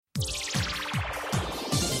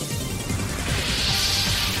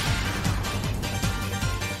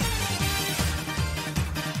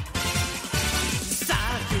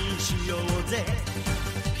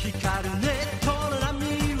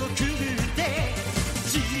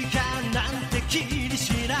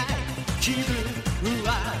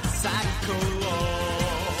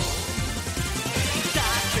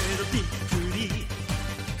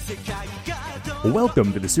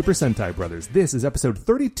Welcome to the Super Sentai Brothers. This is episode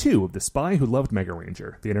 32 of The Spy Who Loved Mega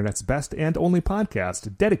Ranger, the internet's best and only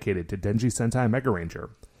podcast dedicated to Denji Sentai Mega Ranger.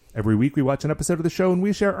 Every week we watch an episode of the show and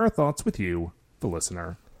we share our thoughts with you, the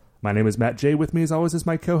listener. My name is Matt J. With me as always is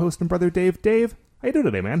my co-host and brother Dave. Dave, how you doing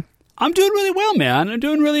today, man? I'm doing really well, man. I'm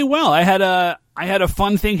doing really well. I had a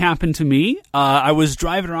fun thing happen to me. I was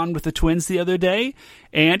driving around with the twins the other day,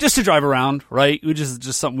 and just to drive around, right? Which is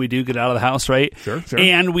just something we do, get out of the house, right? Sure.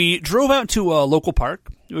 And we drove out to a local park.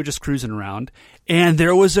 We were just cruising around, and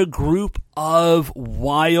there was a group of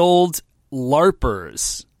wild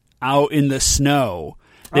LARPers out in the snow.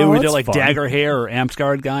 They were like fun. Dagger Hair or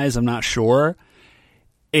Amtsgard guys, I'm not sure.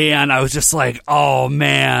 And I was just like, oh,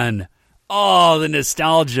 man. Oh, the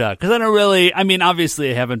nostalgia. Because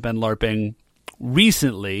obviously I haven't been LARPing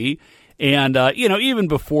recently. And, even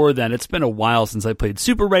before then, it's been a while since I played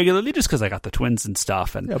super regularly just because I got the twins and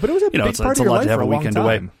stuff. And, yeah, but it was a big part of your life for a long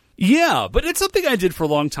time. Yeah, but it's something I did for a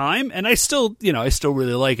long time. And I still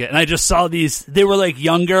really like it. And I just saw these, they were like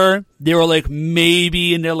younger. They were like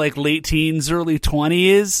maybe in their like late teens, early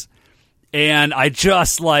 20s. And I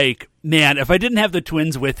just like, man, if I didn't have the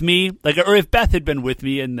twins with me, or if Beth had been with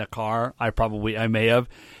me in the car, I may have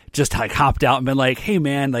just like hopped out and been like, hey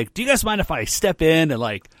man, like, do you guys mind if I step in and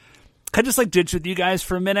like, can I just like ditch with you guys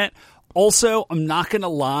for a minute? Also, I'm not going to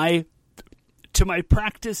lie, to my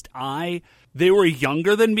practiced eye, they were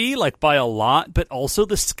younger than me, like by a lot, but also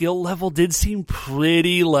the skill level did seem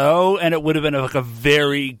pretty low, and it would have been like a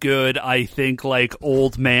very good, I think, like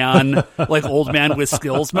old man with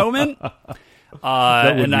skills moment.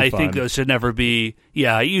 And I think those should never be.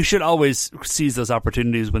 Yeah, you should always seize those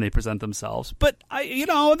opportunities when they present themselves. But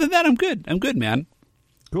other than that, I'm good. I'm good, man.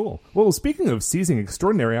 Cool. Well, speaking of seizing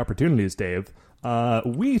extraordinary opportunities, Dave,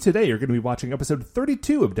 we today are going to be watching episode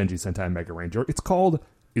 32 of Denji Sentai Mega Ranger. It's called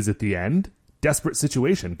 "Is It the End? Desperate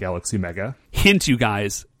Situation, Galaxy Mega." Hint, you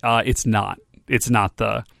guys, it's not. It's not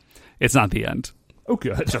the end. Oh,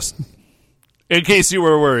 good. Just in case you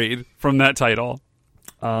were worried from that title.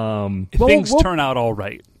 Things turn out all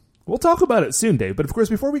right. We'll talk about it soon, Dave. But of course,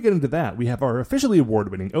 before we get into that, we have our officially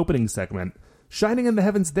award-winning opening segment, Shining in the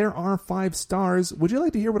Heavens. There are 5 stars. Would you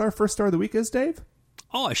like to hear what our first star of the week is, Dave?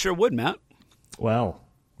 Oh, I sure would, Matt. Well,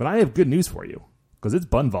 but I have good news for you, because it's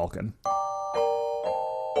Bun Vulcan.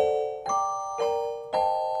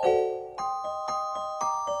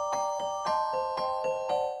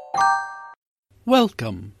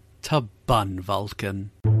 Welcome to Bun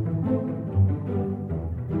Vulcan.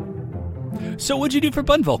 So what'd you do for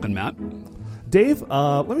Bun Vulcan, Matt? Dave,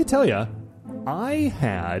 let me tell you, I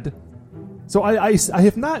have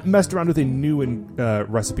not messed around with a new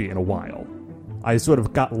recipe in a while. I sort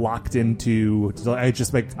of got locked into, I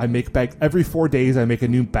make every 4 days I make a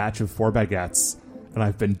new batch of 4 baguettes, and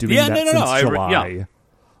I've been doing that since July.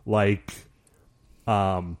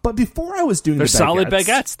 But before I was doing They're the baguettes... They're solid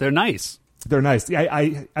baguettes. They're nice. They're nice.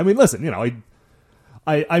 I mean, listen,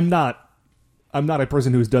 I'm not a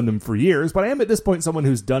person who's done them for years, but I am at this point someone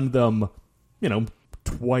who's done them,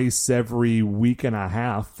 twice every week and a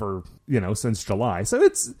half for, since July. So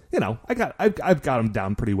it's, I've got them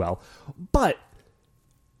down pretty well. But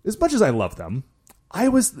as much as I love them, I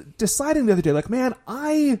was deciding the other day, like, man,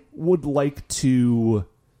 I would like to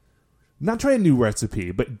not try a new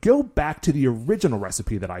recipe, but go back to the original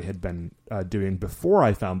recipe that I had been doing before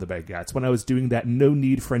I found the baguettes, when I was doing that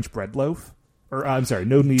no-knead French bread loaf. Or, I'm sorry,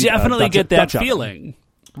 no-knead Definitely get that Dutch feeling.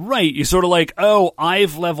 Oven. Right, you're sort of like, oh,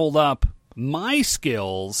 I've leveled up my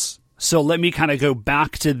skills, so let me kind of go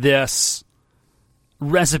back to this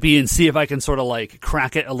recipe and see if I can sort of like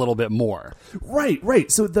crack it a little bit more. Right.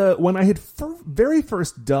 So when I had very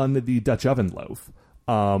first done the Dutch oven loaf,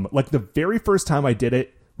 like the very first time I did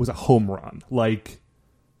it was a home run. Like,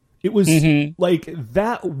 it was like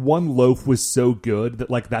that one loaf was so good that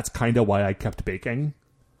like that's kind of why I kept baking.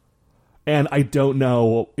 And I don't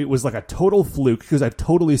know, it was like a total fluke because I've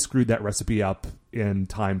totally screwed that recipe up in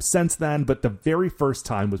time since then, but the very first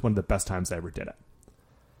time was one of the best times I ever did it.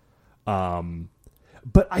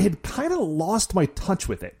 But I had kind of lost my touch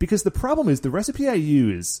with it because the problem is the recipe I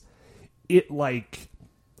use, the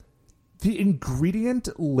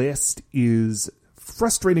ingredient list is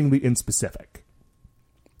frustratingly inspecific.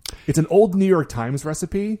 It's an old New York Times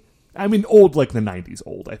recipe. I mean, old like the 90s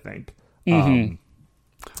old, I think.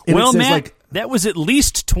 Well, Matt, that was at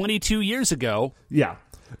least 22 years ago. Yeah.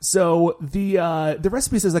 So the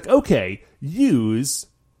recipe says like, okay, use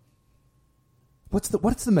what's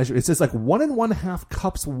the measure? It says like 1 1/2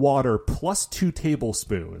 cups water plus 2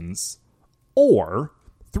 tablespoons, or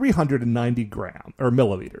 390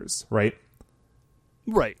 milliliters, right?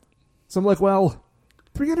 Right. So I'm like, well,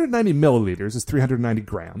 390 milliliters is 390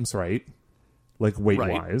 grams, right? Like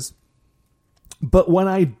weight-wise. But when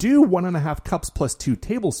I do 1.5 cups plus 2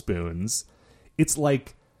 tablespoons, it's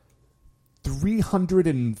like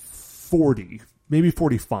 340, maybe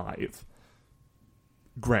 45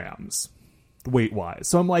 grams weight-wise.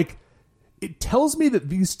 So I'm like, it tells me that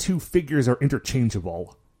these two figures are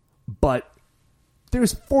interchangeable, but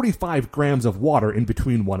there's 45 grams of water in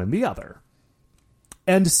between one and the other.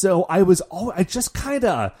 And so I just kind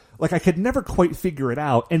of, like, I could never quite figure it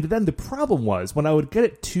out. And then the problem was, when I would get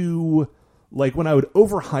it to, like, when I would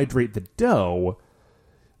overhydrate the dough,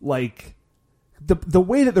 like, the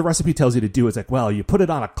way that the recipe tells you to do it is like, well, you put it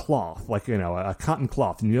on a cloth, like, you know, a cotton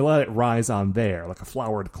cloth, and you let it rise on there, like a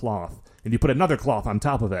floured cloth, and you put another cloth on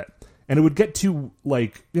top of it. And it would get too,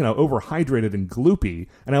 like, you know, overhydrated and gloopy,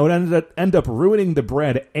 and I would end up ruining the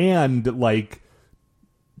bread and, like,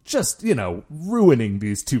 just, you know, ruining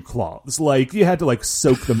these two cloths. Like, you had to, like,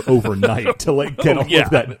 soak them overnight to, like, get all of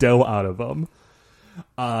that dough out of them.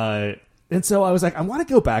 And so I was like, I want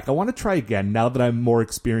to go back. I want to try again now that I'm more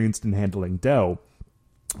experienced in handling dough.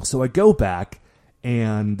 So I go back,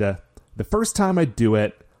 and the first time I do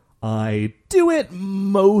it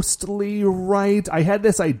mostly right. I had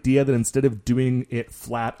this idea that instead of doing it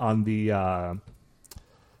flat on the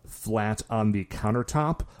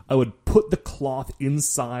countertop, I would put the cloth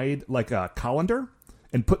inside like a colander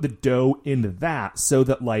and put the dough in that, so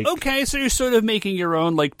that, like... Okay, so you're sort of making your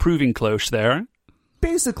own, like, proving cloche there.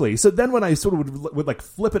 Basically. So then when I sort of would like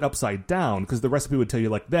flip it upside down, because the recipe would tell you,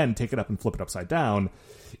 like, then take it up and flip it upside down,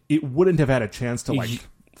 it wouldn't have had a chance to, like,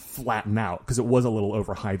 flatten out, because it was a little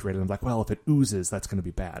overhydrated. I'm like, well, if it oozes, that's going to be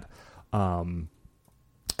bad.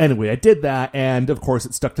 Anyway, I did that, and of course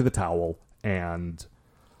it stuck to the towel, and,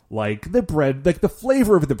 like, the bread, like, the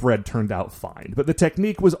flavor of the bread turned out fine, but the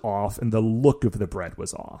technique was off, and the look of the bread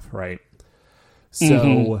was off, right?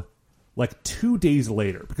 So... like 2 days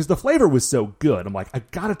later, because the flavor was so good, I'm like, I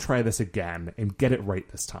gotta try this again and get it right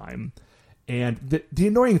this time. And the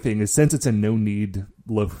annoying thing is, since it's a no-knead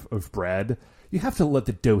loaf of bread, you have to let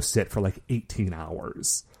the dough sit for like 18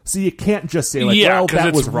 hours. So you can't just say, like, well,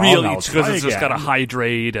 that was wrong, really, because it's just gotta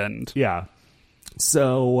hydrate and... Yeah.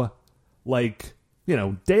 So, like, you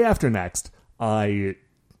know, day after next, I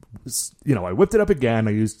whipped it up again.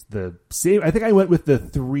 I used the same, I think I went with the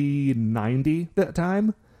 390 that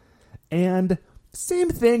time. And same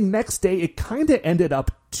thing, next day, it kind of ended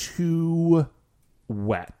up too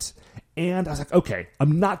wet. And I was like, okay,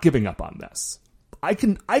 I'm not giving up on this. I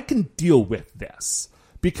can deal with this.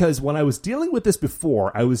 Because when I was dealing with this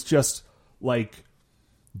before, I was just, like,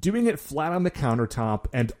 doing it flat on the countertop,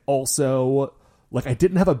 and also, like, I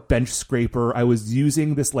didn't have a bench scraper. I was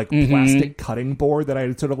using this, like, plastic cutting board that I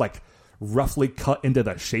had sort of, like, roughly cut into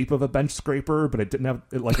the shape of a bench scraper, but it didn't have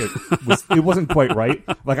it wasn't quite right.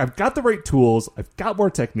 Like, I've got the right tools, I've got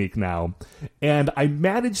more technique now, and I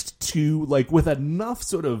managed to, like, with enough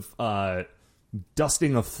sort of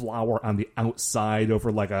dusting of flour on the outside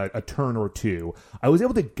over like a turn or two, I was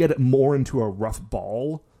able to get it more into a rough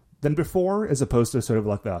ball than before, as opposed to sort of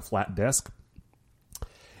like the flat disc.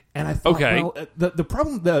 And I thought, well,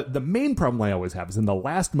 the main problem I always have is in the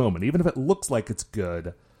last moment, even if it looks like it's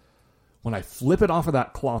good, when I flip it off of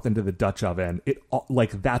that cloth into the Dutch oven,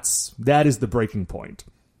 that is the breaking point.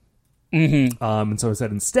 And so I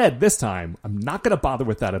said, instead, this time, I'm not going to bother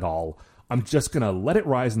with that at all. I'm just going to let it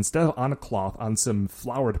rise, instead of on a cloth, on some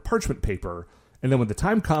floured parchment paper. And then when the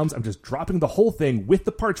time comes, I'm just dropping the whole thing with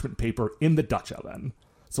the parchment paper in the Dutch oven.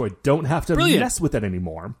 So I don't have to mess with it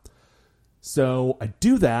anymore. So I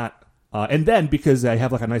do that. And then, because I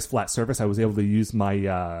have like a nice flat surface, I was able to use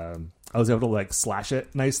my... I was able to, like, slash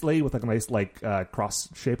it nicely with, like, a nice, like, cross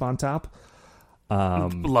shape on top.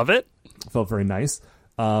 Love it. Felt very nice.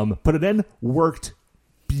 Put it in, worked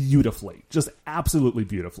beautifully. Just absolutely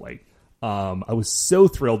beautifully. I was so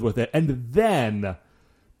thrilled with it. And then,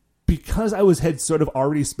 because I had sort of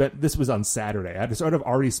already spent... This was on Saturday. I had sort of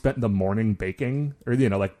already spent the morning baking, or, you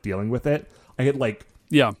know, like, dealing with it. I had, like...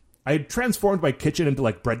 Yeah. I had transformed my kitchen into,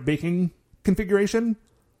 like, bread baking configuration.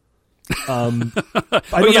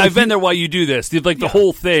 I've been there while you do this. Like, the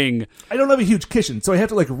whole thing. I don't have a huge kitchen, so I have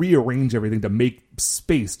to, like, rearrange everything to make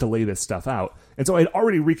space to lay this stuff out. And so I had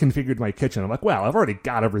already reconfigured my kitchen. I'm like, well, I've already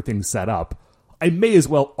got everything set up. I may as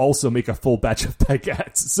well also make a full batch of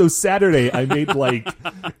baguettes. So Saturday, I made, like,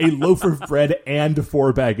 a loaf of bread and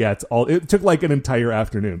 4 baguettes. It took, like, an entire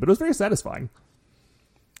afternoon, but it was very satisfying.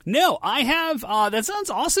 No, I have, that sounds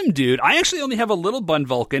awesome, dude. I actually only have a little bun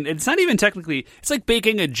Vulcan. It's not even technically, it's like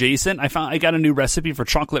baking adjacent. I got a new recipe for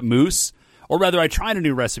chocolate mousse, or rather, I tried a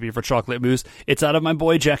new recipe for chocolate mousse. It's out of my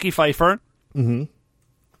boy Jackie Pfeiffer. Mm-hmm.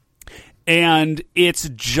 And it's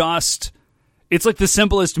like the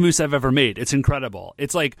simplest mousse I've ever made. It's incredible.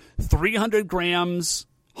 It's like 100 grams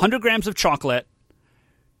of chocolate,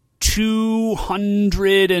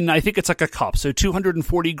 200, and I think it's like a cup, so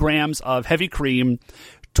 240 grams of heavy cream,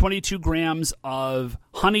 22 grams of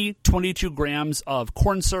honey, 22 grams of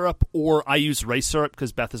corn syrup, or I use rice syrup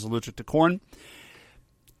because Beth is allergic to corn.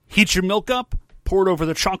 Heat your milk up, pour it over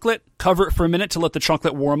the chocolate, cover it for a minute to let the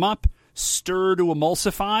chocolate warm up, stir to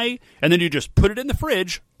emulsify, and then you just put it in the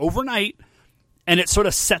fridge overnight, and it sort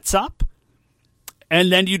of sets up,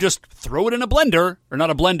 and then you just throw it in a blender, or not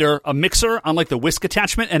a blender, a mixer on like the whisk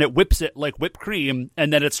attachment, and it whips it like whipped cream,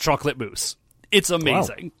 and then it's chocolate mousse. It's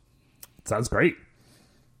amazing. Wow. Sounds great.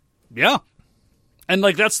 Yeah. And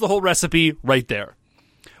like that's the whole recipe right there.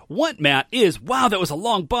 What, Matt, is... Wow, that was a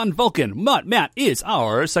long bun, Vulcan. What, Matt, is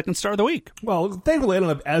our second star of the week. Well, thankfully, I don't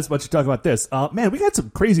have as much to talk about this. Man, we got some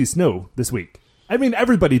crazy snow this week. I mean,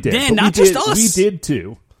 everybody did. Man, not just us. We did,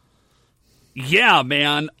 too. Yeah,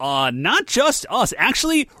 man. Not just us.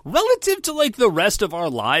 Actually, relative to, like, the rest of our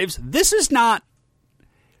lives, this is not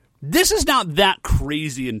that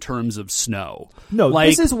crazy in terms of snow. No, like,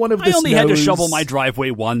 this is one of the I only had to snows- shovel my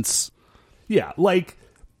driveway once. Yeah, like...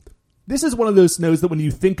 This is one of those snows that when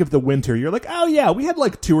you think of the winter, you're like, oh yeah, we had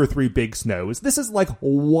like 2 or 3 big snows. This is like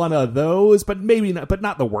one of those, but maybe not, but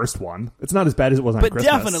not the worst one. It's not as bad as it was on Christmas.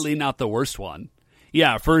 But definitely not the worst one.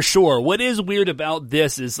 Yeah, for sure. What is weird about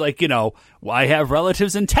this is like, you know, I have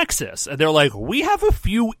relatives in Texas, and they're like, we have a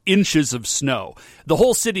few inches of snow. The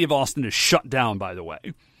whole city of Austin is shut down, by the way.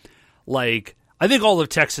 Like, I think all of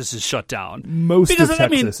Texas is shut down. Most of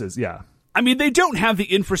Texas is, yeah. I mean, they don't have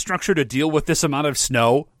the infrastructure to deal with this amount of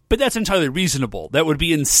snow, but that's entirely reasonable. That would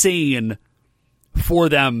be insane for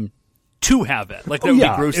them to have it. Like, that would be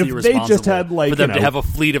grossly irresponsible they just had, like, for them to have a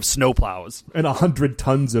fleet of snowplows. And 100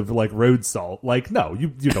 tons of, like, road salt. Like, no, you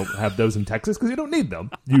don't have those in Texas because you don't need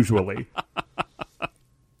them, usually.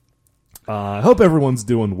 I hope everyone's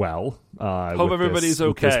doing well. Hope everybody's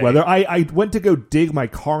okay. With this weather. I went to go dig my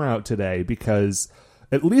car out today because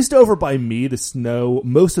at least over by me, the snow,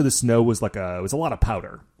 most of the snow was like it was a lot of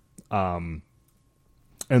powder.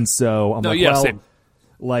 And so I'm same.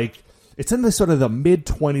 Like it's in the sort of the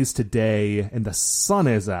mid-20s today, and the sun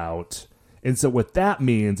is out. And so what that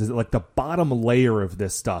means is that like the bottom layer of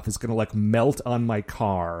this stuff is going to like melt on my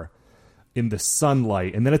car in the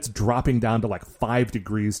sunlight, and then it's dropping down to like 5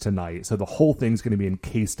 degrees tonight. So the whole thing's going to be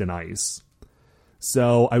encased in ice.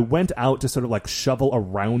 So I went out to sort of like shovel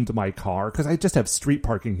around my car because I just have street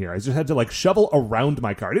parking here. I just had to like shovel around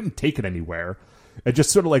my car. I didn't take it anywhere. It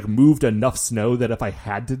just sort of like moved enough snow that if I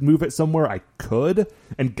had to move it somewhere, I could,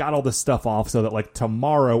 and got all this stuff off so that like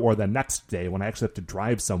tomorrow or the next day when I actually have to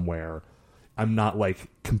drive somewhere, I'm not like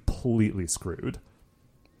completely screwed.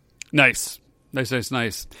 Nice.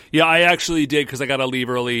 Yeah, I actually did because I got to leave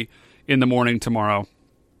early in the morning tomorrow.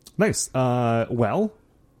 Nice. What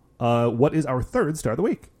is our third star of the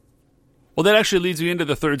week? Well, that actually leads me into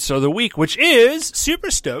the third star of the week, which is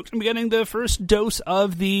super stoked. I'm getting the first dose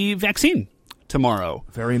of the vaccine tomorrow.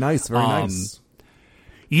 Very nice. Very nice.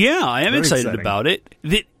 Yeah, I am very excited exciting. about it.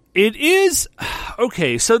 It is...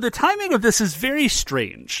 Okay, so the timing of this is very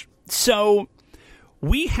strange. So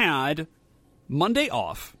we had Monday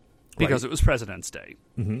off because it was President's Day,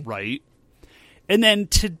 right? And then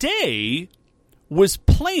today was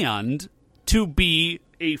planned to be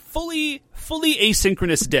a fully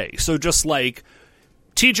asynchronous day. So just like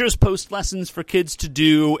teachers post lessons for kids to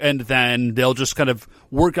do, and then they'll just kind of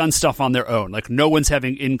work on stuff on their own. Like no one's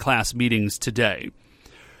having in-class meetings today.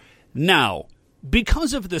 Now,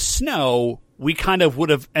 because of the snow, we kind of would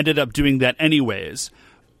have ended up doing that anyways.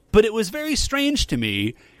 But it was very strange to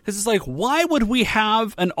me because it's like, why would we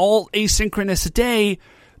have an all asynchronous day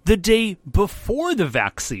the day before the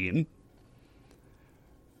vaccine?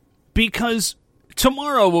 Because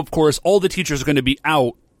tomorrow, of course, all the teachers are going to be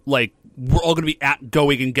out, like, we're all going to be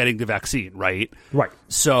going and getting the vaccine, right? Right.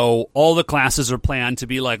 So all the classes are planned to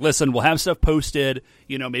be like, listen, we'll have stuff posted,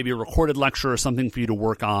 you know, maybe a recorded lecture or something for you to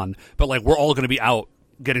work on, but like we're all going to be out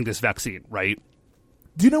getting this vaccine, right?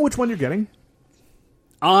 Do you know which one you're getting?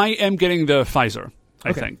 I am getting the Pfizer,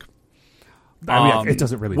 I think. I mean, it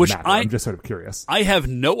doesn't really matter. I'm just sort of curious. I have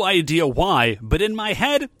no idea why, but in my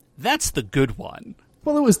head, that's the good one.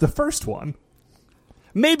 Well, it was the first one.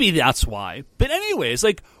 Maybe that's why. But anyways,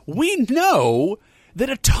 like, we know that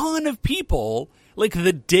a ton of people, like,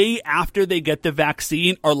 the day after they get the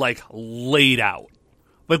vaccine are, like, laid out.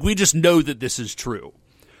 Like, we just know that this is true.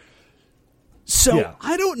 So,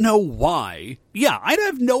 I don't know why. Yeah, I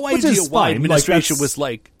have no idea why fine. administration like, was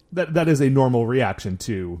like, that is a normal reaction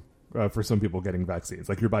to for some people getting vaccines.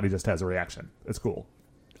 Like your body just has a reaction. It's cool.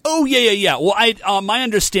 Oh, yeah. Well, my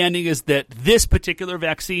understanding is that this particular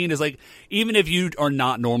vaccine is like, even if you are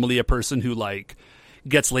not normally a person who like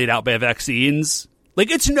gets laid out by vaccines, like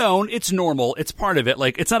it's known, it's normal, it's part of it.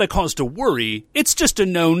 Like it's not a cause to worry. It's just a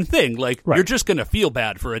known thing. Like you're just going to feel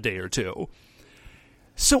bad for a day or two.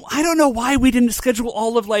 So I don't know why we didn't schedule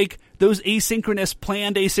all of like those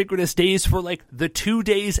planned asynchronous days for like the 2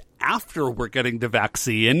 days after we're getting the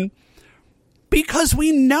vaccine. Because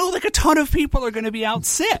we know like a ton of people are going to be out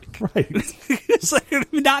sick. Right. It's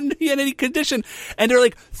like not in any condition. And they're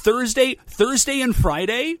like Thursday and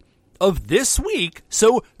Friday of this week.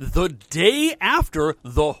 So the day after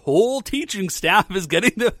the whole teaching staff is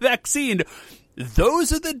getting the vaccine,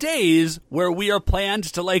 those are the days where we are planned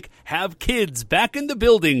to like have kids back in the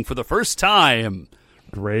building for the first time.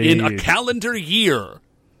 Great. In a calendar year.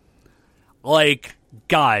 Like,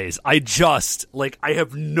 guys, I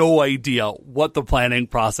have no idea what the planning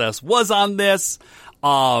process was on this.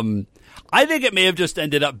 I think it may have just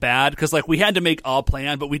ended up bad because, like, we had to make a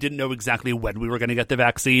plan, but we didn't know exactly when we were going to get the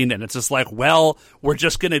vaccine. And it's just like, well, we're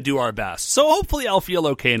just going to do our best. So hopefully I'll feel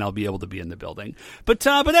okay and I'll be able to be in the building. But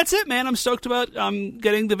that's it, man. I'm stoked about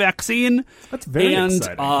getting the vaccine. That's very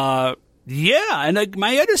exciting. Yeah, and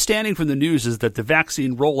my understanding from the news is that the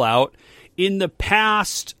vaccine rollout in the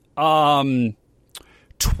past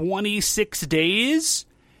 26 days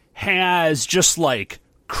has just like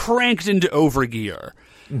cranked into overgear.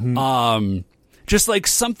 Mm-hmm. Just like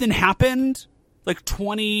something happened like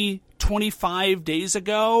 25 days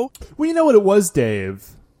ago. Well, you know what it was, Dave,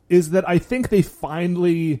 is that I think they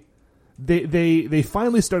finally they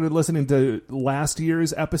finally started listening to last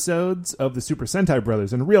year's episodes of the Super Sentai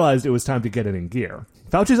Brothers and realized it was time to get it in gear.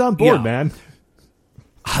 Fauci's on board, man.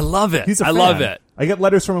 I love it. He's a fan. Love it. I get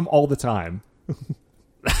letters from him all the time.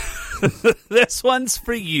 This one's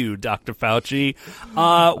for you, Dr. Fauci.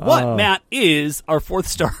 Matt, is our fourth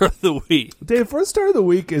star of the week? Dave, fourth star of the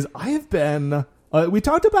week is I have been... we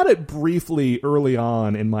talked about it briefly early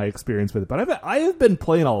on in my experience with it, but I have been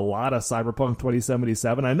playing a lot of Cyberpunk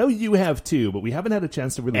 2077. I know you have too, but we haven't had a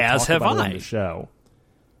chance to really talk about it on the show.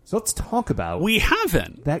 So let's talk about... We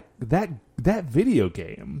haven't. That video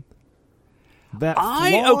game. That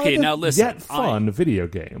now listen, yet fun video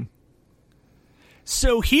game.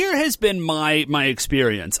 So here has been my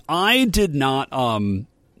experience. I did not, I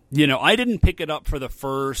didn't pick it up for the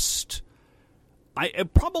first...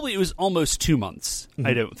 it was almost 2 months, mm-hmm.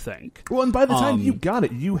 I don't think. Well, and by the time you got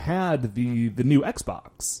it, you had the new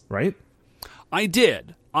Xbox, right? I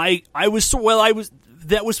did.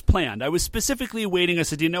 That was planned. I was specifically waiting. I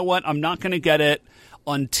said, you know what? I'm not going to get it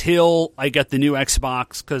until I get the new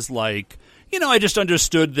Xbox because, I just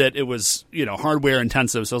understood that it was, hardware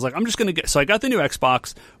intensive. So I was like, I'm just going to so I got the new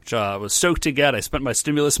Xbox, which I was stoked to get. I spent my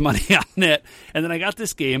stimulus money on it. And then I got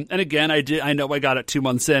this game. And again, I know I got it 2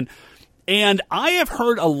 months in. And I have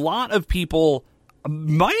heard a lot of people,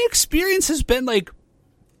 my experience has been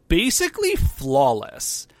basically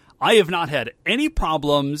flawless. I have not had any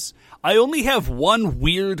problems. I only have one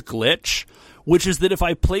weird glitch, which is that if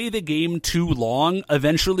I play the game too long,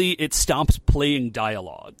 eventually it stops playing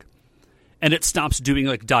dialogue. And it stops doing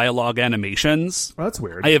dialogue animations. Well, that's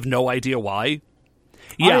weird. I have no idea why.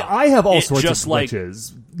 Yeah, I have all sorts of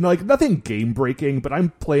glitches. Nothing game breaking, but I'm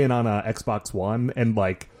playing on a Xbox One and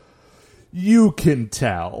you can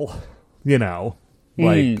tell,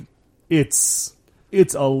 it's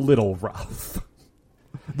a little rough.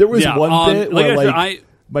 There was one bit where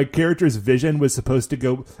my character's vision was supposed to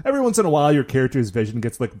go... Every once in a while, your character's vision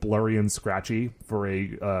gets blurry and scratchy for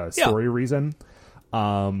a story reason.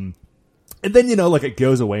 And then, it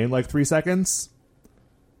goes away in 3 seconds.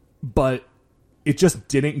 But it just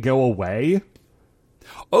didn't go away.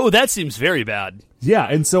 Oh, that seems very bad. Yeah,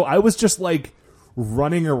 and so I was just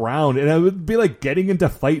running around, and I would be getting into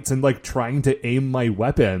fights and trying to aim my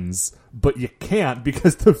weapons, but you can't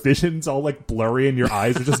because the vision's all blurry and your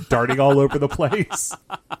eyes are just darting all over the place.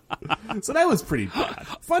 So that was pretty bad.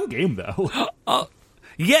 Fun game though.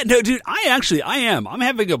 Yeah, no, dude, I'm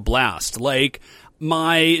having a blast. I'm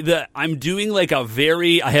doing I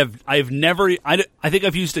think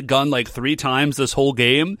I've used a gun 3 times this whole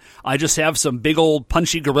game. I just have some big old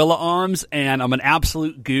punchy gorilla arms, and I'm an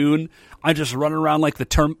absolute goon. I just run around like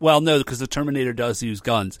because the Terminator does use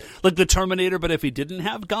guns. Like the Terminator, but if he didn't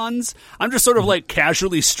have guns, I'm just sort of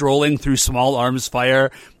casually strolling through small arms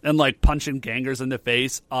fire and punching gangers in the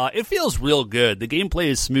face. It feels real good. The gameplay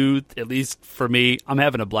is smooth, at least for me. I'm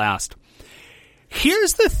having a blast.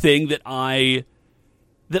 Here's the thing that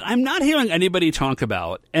I'm not hearing anybody talk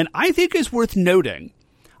about, and I think is worth noting.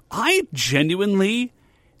 I genuinely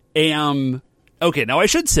am okay. Now I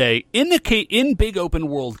should say in big open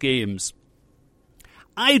world games,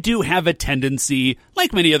 I do have a tendency,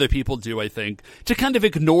 like many other people do, I think, to kind of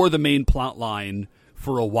ignore the main plot line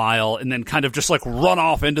for a while and then kind of just like run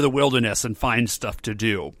off into the wilderness and find stuff to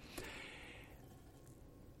do.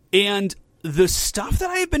 And the stuff that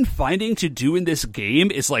I've been finding to do in this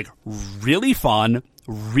game is like really fun,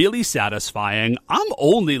 really satisfying. I'm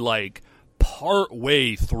only like part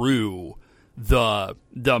way through the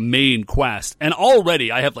main quest, and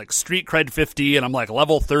already I have like street cred 50 and I'm like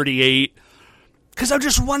level 38 because I'm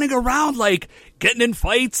just running around like getting in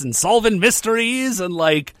fights and solving mysteries and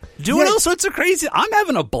like doing all sorts of crazy. I'm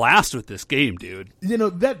having a blast with this game, dude. You know,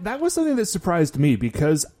 that was something that surprised me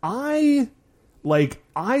because I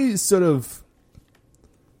sort of,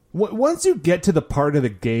 once you get to the part of the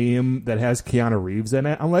game that has Keanu Reeves in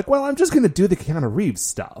it, I'm like, well, I'm just going to do the Keanu Reeves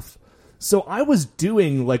stuff. So I was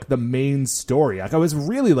doing like the main story. Like I was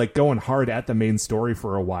really like going hard at the main story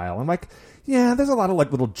for a while. I'm like, yeah, there's a lot of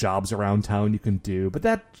like little jobs around town you can do, but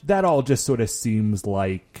that all just sort of seems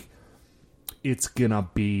like it's gonna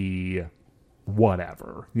be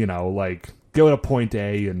whatever, you know, like go to point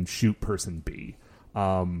A and shoot person B.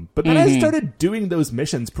 But then I started doing those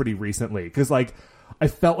missions pretty recently because like I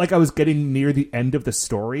felt like I was getting near the end of the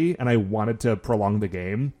story and I wanted to prolong the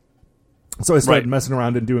game. So I started messing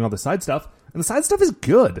around and doing all the side stuff, and the side stuff is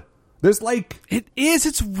good. There's like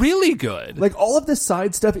it's really good. Like all of the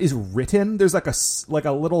side stuff is written. There's like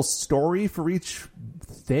a little story for each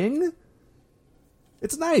thing.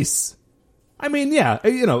 It's nice. I mean, yeah,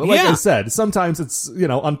 you know, like I said, sometimes it's, you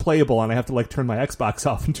know, unplayable and I have to like turn my Xbox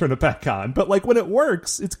off and turn it back on. But like when it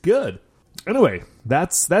works, it's good. Anyway,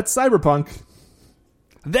 that's Cyberpunk.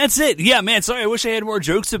 That's it. Yeah, man, sorry, I wish I had more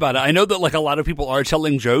jokes about it. I know that like a lot of people are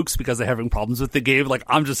telling jokes because they're having problems with the game. Like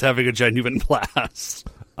I'm just having a genuine blast.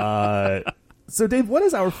 So Dave, what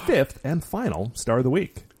is our fifth and final star of the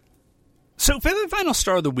week? So for the final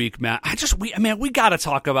star of the week, Matt, we got to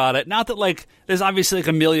talk about it. Not that like there's obviously like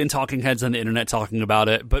a million talking heads on the internet talking about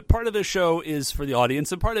it, but part of the show is for the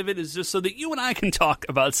audience, and part of it is just so that you and I can talk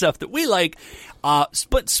about stuff that we like.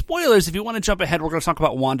 But spoilers, if you want to jump ahead, we're going to talk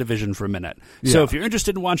about WandaVision for a minute. Yeah. So if you're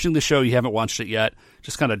interested in watching the show, you haven't watched it yet,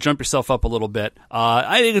 just kind of jump yourself up a little bit.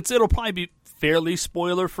 I think it'll probably be fairly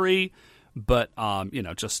spoiler free, but you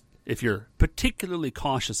know, just if you're particularly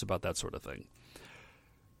cautious about that sort of thing.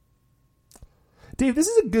 Dave, this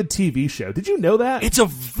is a good TV show. Did you know that? It's a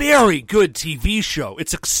very good TV show.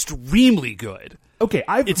 It's extremely good. Okay,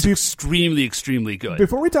 it's extremely, extremely good.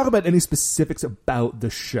 Before we talk about any specifics about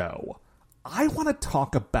the show, I want to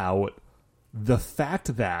talk about the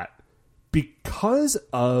fact that because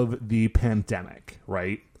of the pandemic,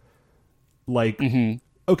 right? Like,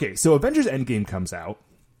 okay, so Avengers Endgame comes out,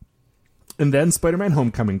 and then Spider-Man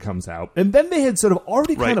Homecoming comes out, and then they had sort of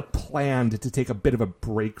already kind of planned to take a bit of a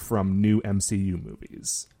break from new MCU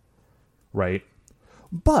movies, right?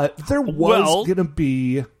 But there was going to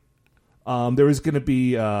be,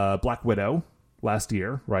 Black Widow last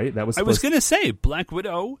year, right? That was I was going to say Black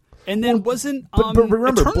Widow, and then wasn't but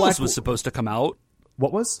remember, Eternals was supposed to come out.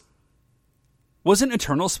 What was? Wasn't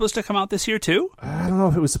Eternals supposed to come out this year too? I don't know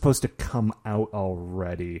if it was supposed to come out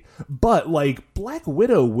already, but like Black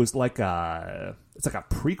Widow was like it's like a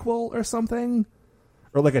prequel or something,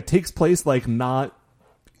 or like it takes place like not.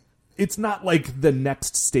 It's not like the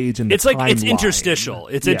next stage in the It's like timeline. It's interstitial.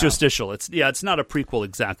 It's interstitial. It's not a prequel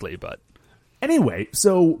exactly, but anyway.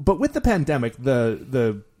 So, but with the pandemic,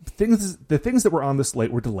 the things that were on the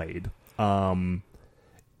slate were delayed, and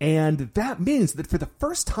that means that for the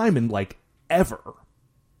first time in like ever,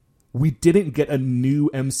 we didn't get a new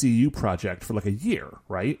MCU project for like a year,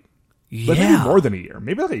 right? But maybe more than a year.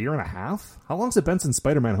 Maybe like a year and a half. How long's it been since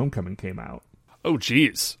Spider-Man Homecoming came out? Oh,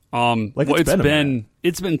 geez.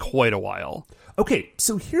 It's been quite a while. Okay,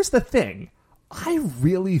 so here's the thing. I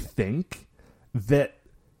really think that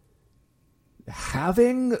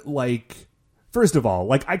having, like, first of all,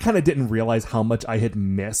 like, I kind of didn't realize how much I had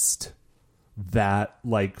missed that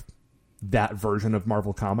version of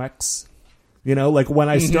Marvel Comics. You know, like, when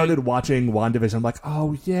I started watching WandaVision, I'm like,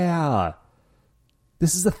 oh, yeah,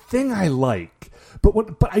 this is a thing I like. But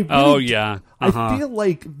I really, I feel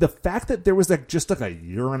like the fact that there was like just like a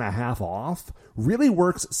year and a half off really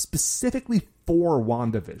works specifically for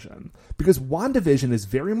WandaVision, because WandaVision is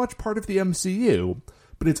very much part of the MCU,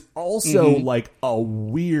 but it's also like a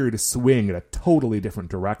weird swing in a totally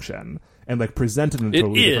different direction and like presented in a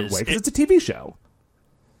totally different way because it's a TV show,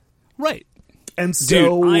 right? And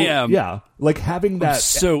so, dude, like having that, I'm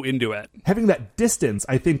so into it, having that distance,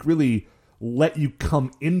 I think really let you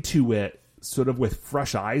come into it sort of with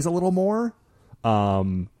fresh eyes a little more.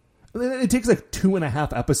 And And then it takes like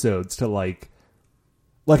 2.5 episodes to like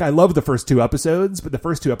I love the first 2 episodes, but the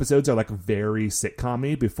first 2 episodes are like very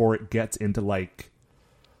sitcom-y before it gets into like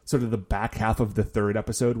sort of the back half of the 3rd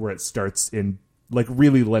episode where it starts in like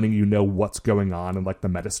really letting you know what's going on in like the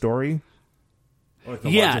meta story. Like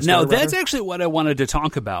that's actually what I wanted to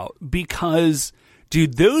talk about, because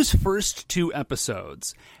dude, those first 2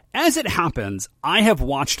 episodes, as it happens, I have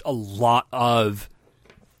watched a lot of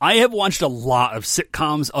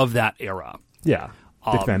sitcoms of that era. Yeah.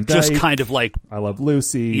 Dick Van Dyke, just kind of like I Love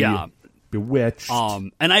Lucy, Bewitched.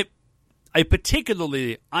 And I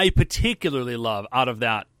particularly love out of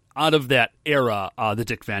that era, the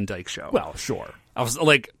Dick Van Dyke Show. Well, sure. I was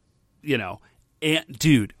like, and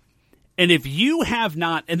dude, and if you have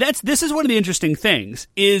not, and this is one of the interesting things,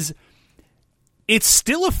 is it's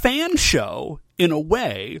still a fan show in a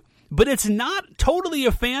way, but it's not totally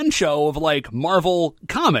a fan show of like Marvel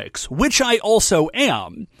Comics, which I also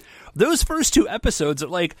am. Those first 2 episodes are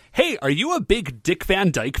like, hey, are you a big Dick Van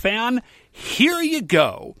Dyke fan? Here you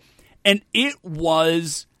go. And it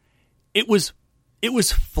was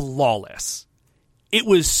flawless. It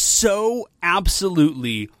was so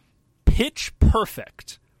absolutely pitch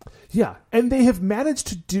perfect. Yeah, and they have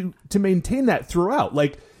managed to maintain that throughout.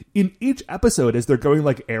 Like in each episode, as they're going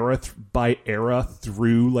like era by era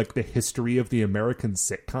through like the history of the American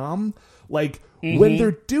sitcom, like when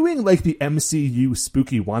they're doing like the MCU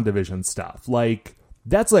spooky WandaVision stuff, like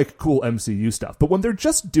that's like cool MCU stuff. But when they're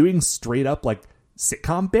just doing straight up like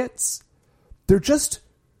sitcom bits, they're just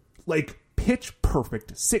like pitch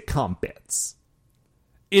perfect sitcom bits.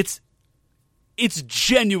 It's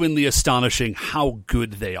genuinely astonishing how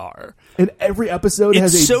good they are. And every episode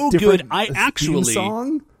has a so different good. theme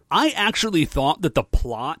song. I actually thought that the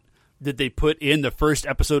plot that they put in the first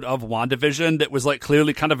episode of WandaVision that was like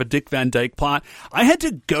clearly kind of a Dick Van Dyke plot, I had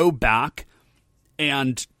to go back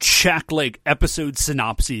and check like episode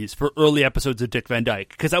synopses for early episodes of Dick Van Dyke,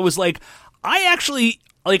 because I was like,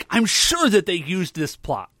 I'm sure that they used this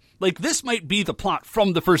plot. Like, this might be the plot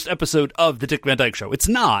from the first episode of the Dick Van Dyke Show. It's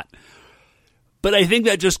not. But I think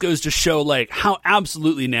that just goes to show like how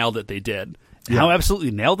absolutely nailed it they did. Yeah. How absolutely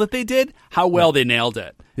nailed it they did. How well they nailed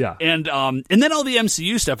it. Yeah. And then all the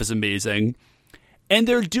MCU stuff is amazing. And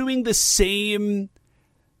they're doing the same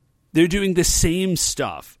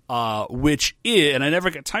stuff, which is, and I never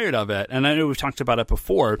get tired of it. And I know we've talked about it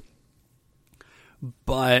before,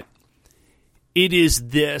 but it's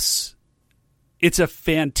a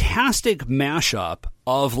fantastic mashup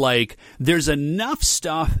of like, there's enough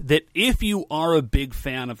stuff that if you are a big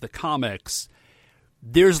fan of the comics,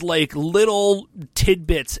 there's like little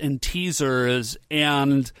tidbits and teasers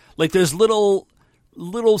and like there's little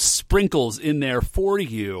sprinkles in there for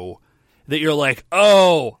you that you're like,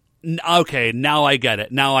 oh, okay, now I get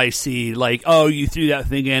it. Now I see, like, oh, you threw that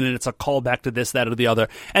thing in and it's a callback to this, that, or the other.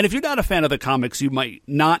 And if you're not a fan of the comics, you might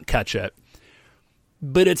not catch it.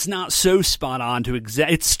 But it's not so spot on to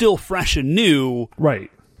it's still fresh and new. Right.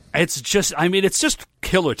 It's just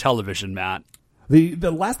killer television, Matt. The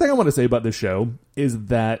last thing I want to say about this show is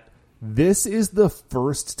that this is the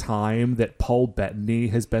first time that Paul Bettany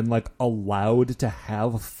has been like allowed to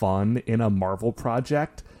have fun in a Marvel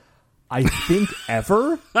project, I think,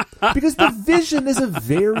 ever. Because the Vision is a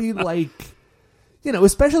very like,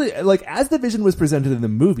 especially like as the Vision was presented in the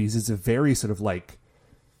movies, it's a very sort of like,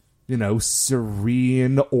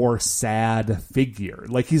 serene or sad figure.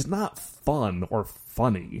 Like, he's not fun or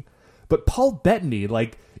funny. But Paul Bettany,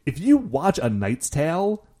 like, if you watch A Knight's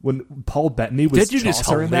Tale, when Paul Bettany was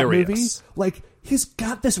Chaucer in that movie, like, he's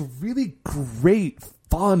got this really great,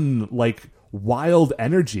 fun, like, wild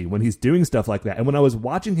energy when he's doing stuff like that. And when I was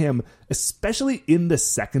watching him, especially in the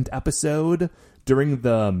second episode during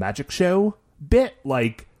the magic show bit,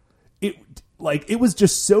 it was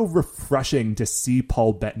just so refreshing to see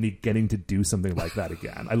Paul Bettany getting to do something like that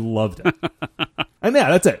again. I loved it. And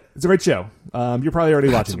yeah, that's it. It's a great show. You're probably already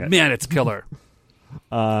watching it. Man, it's killer.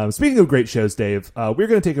 Speaking of great shows, Dave, we're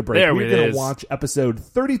going to take a break. We're going to watch episode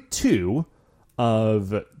 32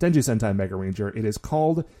 of Denji Sentai Mega Ranger. It is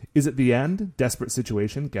called Is It the End? Desperate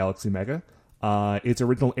Situation, Galaxy Mega. Its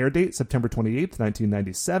original air date, September 28th,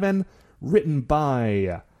 1997. Written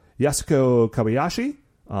by Yasuko Kobayashi.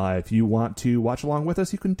 If you want to watch along with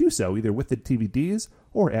us, you can do so either with the DVDs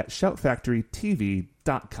or at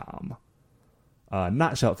shoutfactorytv.com.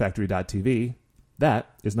 Not shoutfactory.tv. That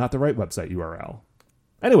is not the right website URL.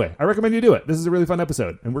 Anyway, I recommend you do it. This is a really fun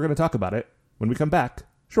episode, and we're going to talk about it when we come back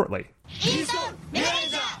shortly.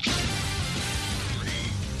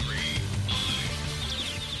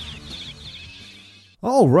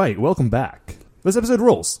 All right, welcome back. This episode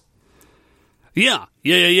rules. Yeah.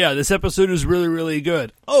 This episode is really, really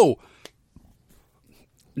good. Oh,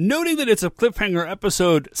 noting that it's a cliffhanger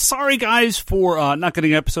episode. Sorry, guys, for not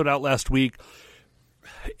getting an episode out last week.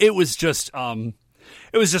 It was just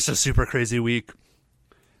a super crazy week.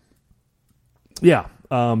 Yeah.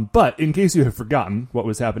 But in case you have forgotten what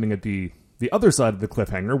was happening at the other side of the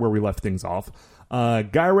cliffhanger where we left things off,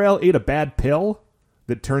 Guirail ate a bad pill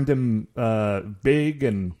that turned him big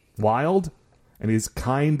and wild, and he's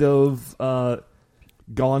kind of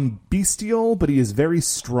gone bestial, but he is very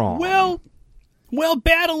strong. Well,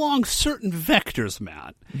 bad along certain vectors,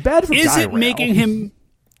 Matt. Bad for Is Guirail. it making him...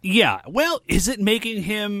 Yeah, well, is it making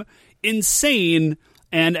him insane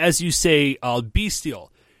and, as you say,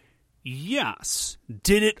 bestial? Yes.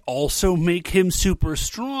 Did it also make him super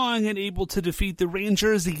strong and able to defeat the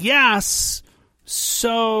Rangers? Yes.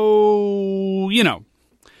 So,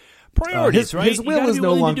 priorities, right? His will is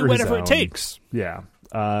no longer to do whatever his it own. takes. Yeah.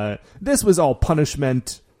 This was all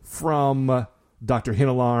punishment from Dr.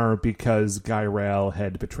 Hinelar because Guirail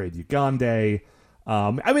had betrayed Ugande.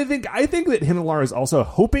 I think that Hinelar is also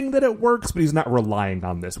hoping that it works, but he's not relying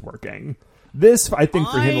on this working. This, I think,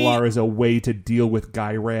 for Hinelar is a way to deal with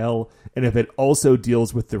Guirail, and if it also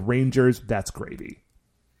deals with the Rangers, that's gravy.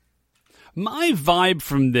 My vibe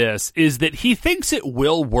from this is that he thinks it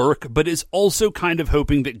will work, but is also kind of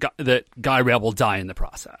hoping that Guirail will die in the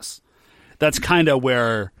process. That's kind of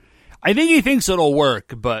where I think he thinks it'll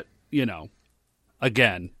work, but,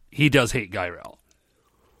 again, he does hate Guirail.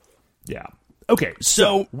 Yeah. Okay,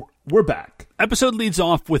 so we're back. Episode leads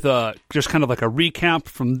off with just kind of like a recap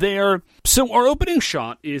from there. So our opening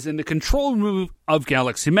shot is in the control room of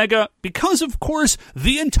Galaxy Mega because, of course,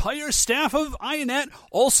 the entire staff of IONET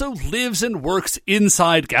also lives and works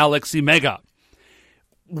inside Galaxy Mega,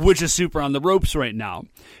 which is super on the ropes right now.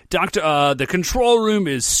 The control room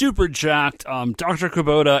is super jacked. Dr.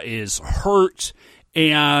 Kubota is hurt,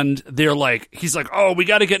 and he's like, oh, we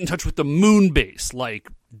got to get in touch with the moon base,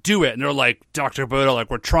 do it. And they're like, Dr. Kubota,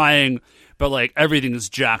 we're trying, but everything is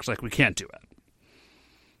jacked, we can't do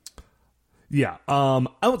it. Yeah.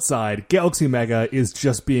 Outside, Galaxy Mega is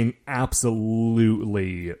just being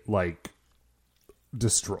absolutely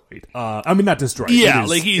destroyed. Not destroyed. Yeah,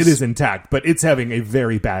 it is intact, but it's having a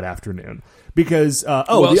very bad afternoon because the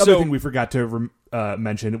other thing we forgot to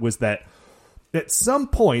mention was that at some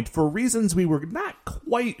point, for reasons we were not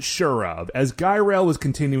quite sure of, as Guirail was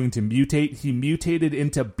continuing to mutate, he mutated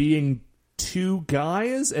into being two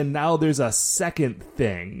guys, and now there's a second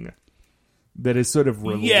thing that is sort of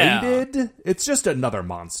related. Yeah. It's just another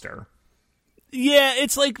monster. Yeah,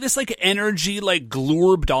 it's this energy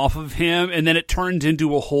glurbed off of him, and then it turned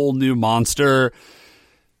into a whole new monster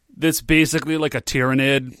that's basically like a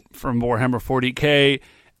Tyrannid from Warhammer 40k.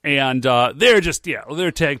 And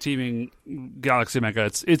they're tag teaming Galaxy Mega.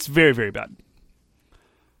 It's very, very bad.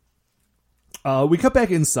 We cut back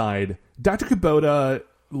inside. Dr. Kubota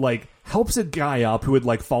helps a guy up who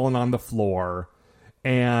had fallen on the floor,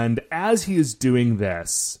 and as he is doing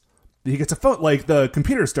this, he gets a phone. The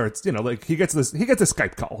computer starts. He gets a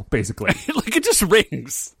Skype call basically. It just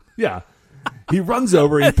rings. Yeah, he runs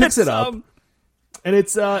over. He picks it up. And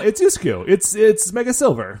it's Yusuke. It's Mega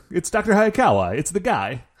Silver. It's Dr. Hayakawa. It's the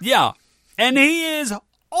guy. Yeah. And he is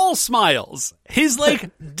all smiles. He's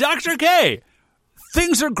like, Dr. K,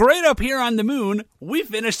 things are great up here on the moon. We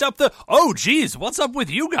finished up oh geez, what's up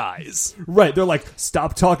with you guys? Right. They're like,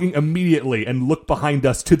 stop talking immediately and look behind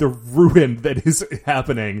us to the ruin that is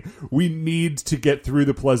happening. We need to get through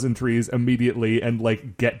the pleasantries immediately and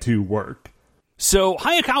get to work. So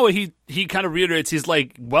Hayakawa, he kind of reiterates, he's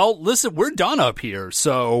like, well, listen, we're done up here,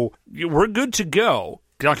 so we're good to go.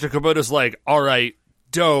 Dr. Kubota's like, all right,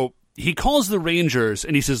 dope. He calls the Rangers,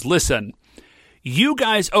 and he says, listen, you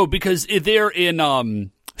guys, because they're in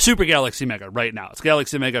Super Galaxy Mega right now. It's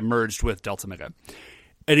Galaxy Mega merged with Delta Mega.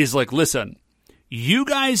 And he's like, listen, you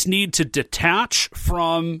guys need to detach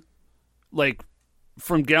from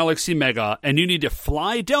Galaxy Mega, and you need to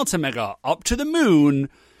fly Delta Mega up to the moon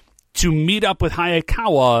to meet up with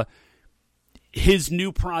Hayakawa. His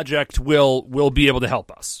new project will be able to help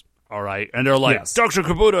us. All right. And they're like, yes. Dr.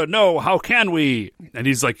 Kubota, no, how can we? And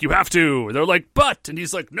he's like, you have to. And they're like, but. And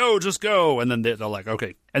he's like, no, just go. And then they're like,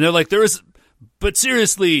 okay. And they're like, but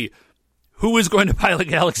seriously, who is going to pilot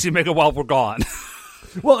Galaxy Mega while we're gone?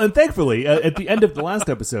 Well, and thankfully, at the end of the last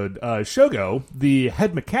episode, Shogo, the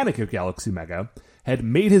head mechanic of Galaxy Mega, had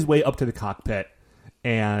made his way up to the cockpit,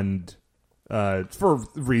 and for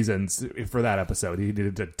reasons for that episode, he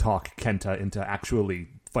needed to talk Kenta into actually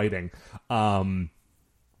fighting.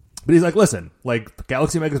 But he's like, listen,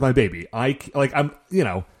 Galaxy Mega is my baby. I'm,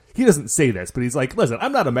 he doesn't say this, but he's like, listen,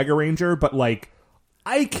 I'm not a Mega Ranger, but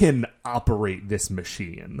I can operate this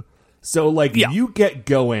machine. So, like, Yeah. you get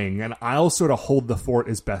going, and I'll sort of hold the fort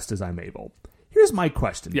as best as I'm able. Here's my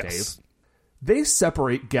question, Yes. Dave. They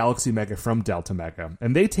separate Galaxy Mega from Delta Mega,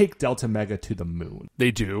 and they take Delta Mega to the moon, They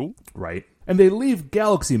do. right? And they leave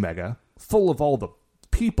Galaxy Mega full of all the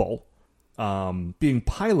people being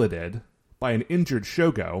piloted by an injured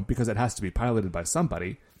Shogo, because it has to be piloted by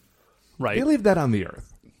somebody. Right. They leave that on the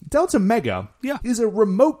Earth. Delta Mega Yeah. is a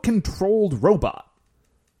remote-controlled robot.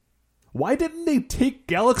 Why didn't they take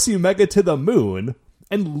Galaxy Mega to the moon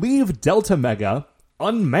and leave Delta Mega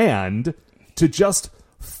unmanned to just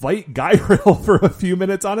fight Gyrail for a few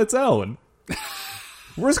minutes on its own?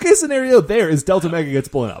 Worst case scenario there is Delta Mega gets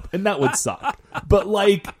blown up, and that would suck. But,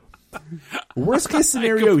 like, worst case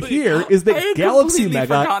scenario here is I that had Galaxy completely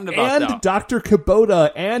Mega forgotten about and that. Dr.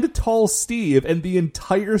 Kubota and Tall Steve and the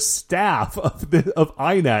entire staff of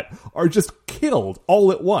INET are just killed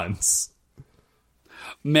all at once.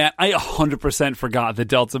 Man, I 100% forgot that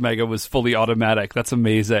Delta Mega was fully automatic. That's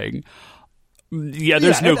amazing. Yeah,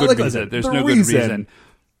 there's no and, good like, reason. listen, There's the no good reason.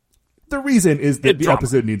 The reason is that the Drama.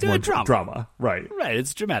 episode needs more Drama. drama. Right. Right,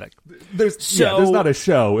 it's dramatic. There's So- not a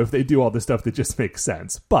show if they do all this stuff that just makes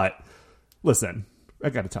sense. But listen, I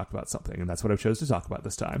got to talk about something, and that's what I chose to talk about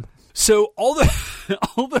this time. So all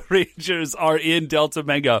the Rangers are in Delta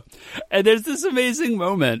Mega, and there's this amazing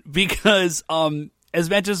moment because, as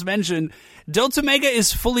Matt just mentioned, Delta Mega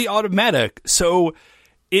is fully automatic, so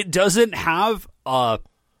it doesn't have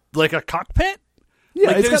like a cockpit. Yeah,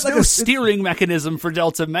 Like, it's there's got like no a steering mechanism for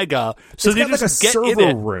Delta Mega, so it's they got like a just get in server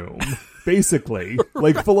it. room, basically,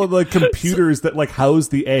 like full of like computers that like house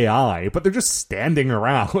the AI, but they're just standing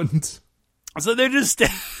around. So they're just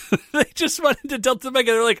they just run into Delta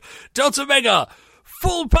Mega. They're like, Delta Mega,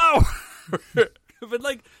 full power, but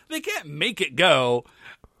like they can't make it go.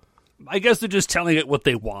 I guess they're just telling it what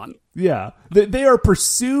they want. Yeah, they are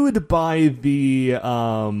pursued by the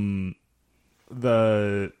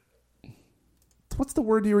what's the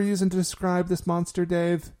word you were using to describe this monster,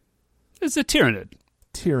 Dave? It's a Tyranid.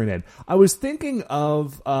 Tyranid. I was thinking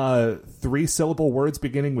of 3-syllable words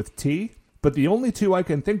beginning with T, but the only two I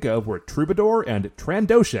can think of were Troubadour and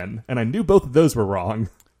Trandoshan, and I knew both of those were wrong.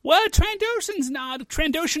 Well, Trandoshan's not.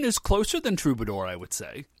 Trandoshan is closer than Troubadour, I would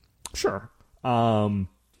say. Sure. Bosk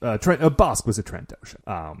was a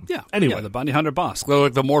Trandoshan. Yeah. Anyway. Yeah, the bounty hunter boss. They're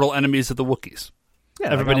like the mortal enemies of the Wookiees.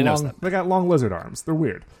 Yeah, Everybody knows long, that. They got long lizard arms. They're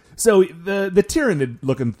weird. So the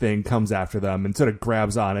Tyranid-looking thing comes after them and sort of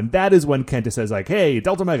grabs on, and that is when Kenta says, like, hey,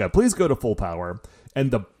 Delta Mega, please go to full power.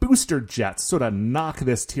 And the booster jets sort of knock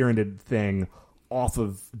this Tyranid thing off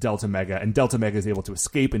of Delta Mega, and Delta Mega is able to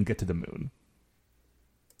escape and get to the moon.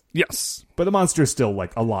 Yes. But the monster is still,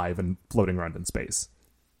 like, alive and floating around in space.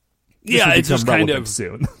 This Yeah, will it's just become kind relevant of.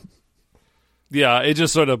 soon. Yeah, it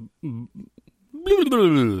just sort of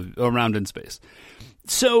around in space.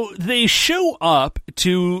 So they show up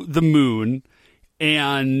to the moon,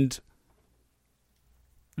 and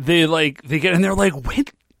they get in. They're like, when?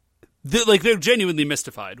 They're genuinely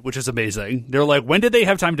mystified, which is amazing. They're like, when did they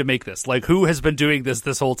have time to make this? Like, who has been doing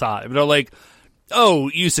this whole time? And they're like, oh,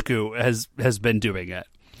 Yusaku has been doing it.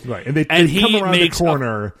 Right, and they And come he around the makes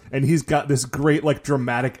corner, and he's got this great, like,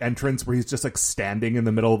 dramatic entrance where he's just, like, standing in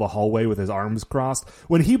the middle of the hallway with his arms crossed.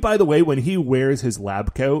 When he wears his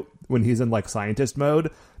lab coat, when he's in, like, scientist mode,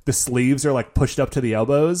 the sleeves are, like, pushed up to the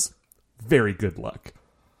elbows. Very good look.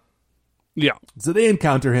 Yeah. So they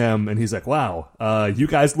encounter him, and he's like, wow, you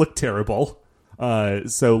guys look terrible.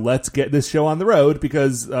 So let's get this show on the road,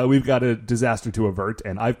 because we've got a disaster to avert,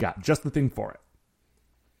 and I've got just the thing for it.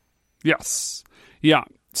 Yes. Yeah.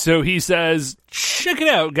 So he says, check it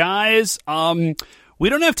out, guys. We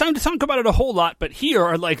don't have time to talk about it a whole lot, but here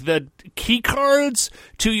are like the key cards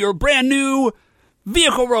to your brand new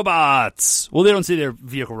vehicle robots. Well, they don't say they're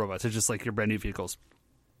vehicle robots. They're just like your brand new vehicles.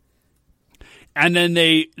 And then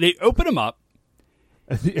they open them up.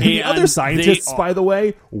 The other scientists, by the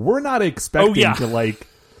way, we're not expecting to, like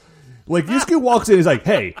Yusuke walks in and is like,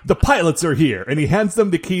 hey, the pilots are here. And he hands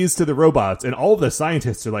them the keys to the robots. And all of the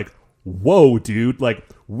scientists are like, whoa, dude. Like,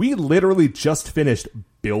 we literally just finished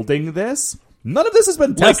building this. None of this has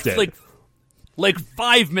been tested. Like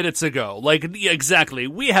 5 minutes ago. Like, yeah, exactly.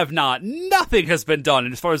 We have not. Nothing has been done.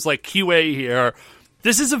 And as far as like QA here,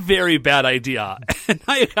 this is a very bad idea. And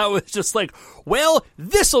I was just like, well,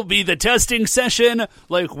 this'll be the testing session.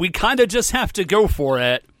 Like, we kind of just have to go for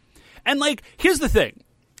it. And like, here's the thing.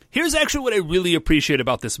 Here's actually what I really appreciate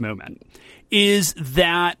about this moment is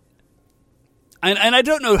that, and I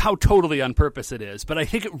don't know how totally on purpose it is, but I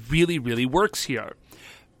think it really, really works here.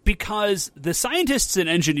 Because the scientists and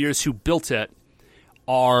engineers who built it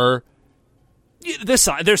are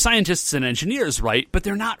they're scientists and engineers, right? But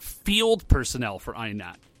they're not field personnel for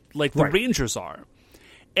INET like the Rangers are.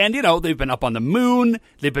 And, they've been up on the moon.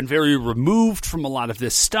 They've been very removed from a lot of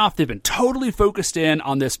this stuff. They've been totally focused in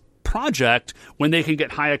on this project when they can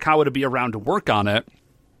get Hayakawa to be around to work on it.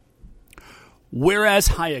 Whereas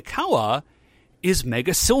Hayakawa is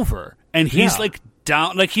Mega Silver. And he's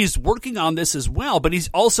he's working on this as well, but he's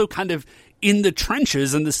also kind of in the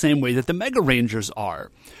trenches in the same way that the Mega Rangers are.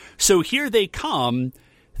 So here they come.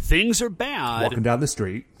 Things are bad. Walking down the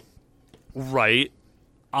street. Right.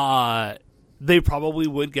 They probably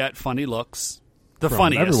would get funny looks. The From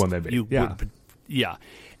funniest. everyone they be. Yeah.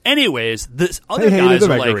 Anyways, this other hey, guys the are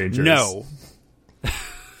Mega like, Rangers. no.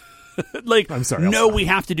 I'm sorry. No, we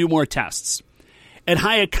have to do more tests. And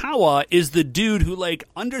Hayakawa is the dude who,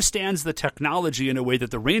 understands the technology in a way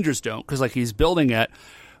that the Rangers don't, because, he's building it,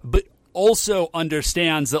 but also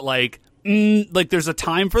understands that, there's a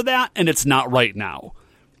time for that, and it's not right now.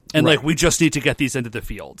 And, we just need to get these into the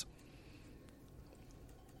field.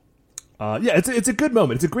 It's a good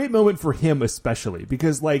moment. It's a great moment for him especially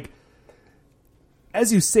because,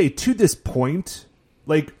 as you say, to this point,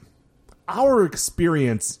 our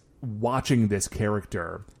experience watching this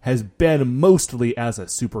character has been mostly as a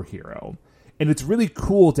superhero. And it's really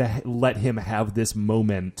cool to let him have this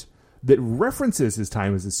moment that references his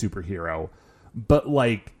time as a superhero, but,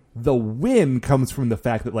 the win comes from the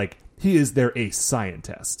fact that, he is there a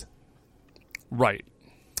scientist. Right.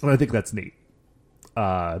 And I think that's neat.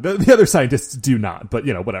 The other scientists do not, but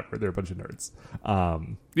whatever. They're a bunch of nerds.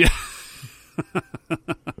 Yeah.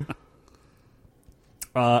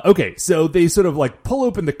 Okay, so they sort of pull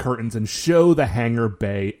open the curtains and show the hangar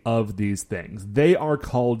bay of these things. They are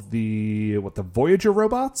called the Voyager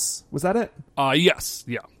robots? Was that it? Yes.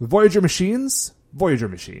 Yeah. The Voyager machines? Voyager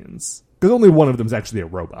machines. Because only one of them is actually a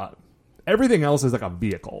robot. Everything else is a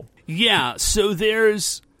vehicle. Yeah. So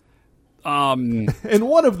there's. And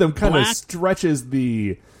one of them kind of stretches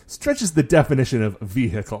the definition of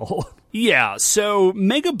vehicle. Yeah, so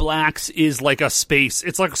Mega Blacks is a space.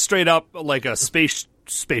 It's straight up a space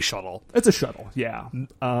shuttle. It's a shuttle, yeah.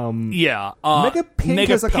 Yeah. Mega Pink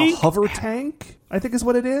Mega is a Pink, hover tank, I think is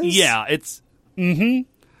what it is. Yeah, it's.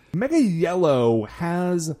 Mm-hmm. Mega Yellow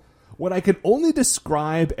has what I could only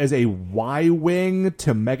describe as a Y-wing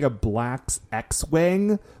to Mega Black's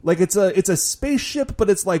X-wing. It's a spaceship, but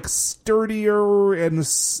it's sturdier and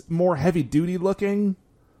more heavy-duty looking.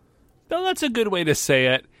 No, that's a good way to say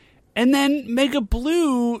it. And then Mega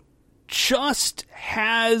Blue just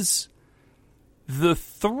has the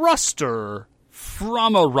thruster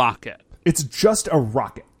from a rocket. It's just a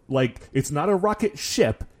rocket. It's not a rocket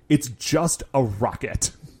ship. It's just a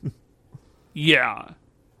rocket. Yeah.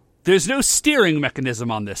 There's no steering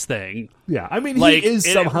mechanism on this thing. Yeah, I mean, he is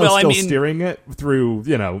somehow steering it through,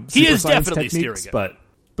 he is super science definitely techniques, steering it.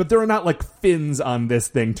 But there are not, fins on this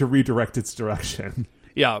thing to redirect its direction.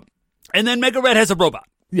 Yeah. And then Mega Red has a robot.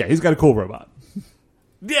 Yeah, he's got a cool robot.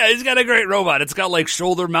 Yeah, he's got a great robot. It's got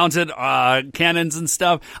shoulder-mounted cannons and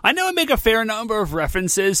stuff. I know I make a fair number of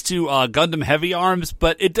references to Gundam Heavy Arms,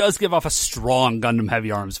 but it does give off a strong Gundam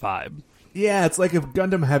Heavy Arms vibe. Yeah, it's like if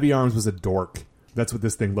Gundam Heavy Arms was a dork. That's what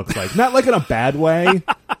this thing looks like. Not in a bad way,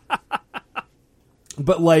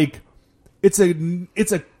 but it's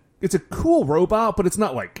a cool robot, but it's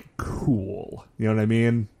not cool. You know what I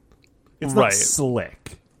mean? It's not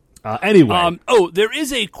slick. Anyway. There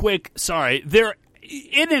is a quick. Sorry, there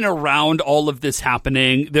in and around all of this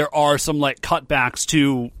happening, there are some cutbacks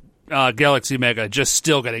to Galaxy Mega just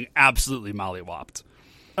still getting absolutely mollywopped.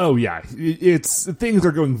 Oh yeah, things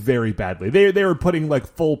are going very badly. They were putting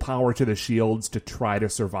full power to the shields to try to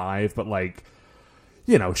survive, but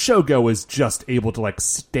Shogo is just able to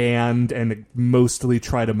stand and mostly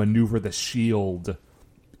try to maneuver the shield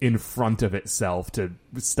in front of itself to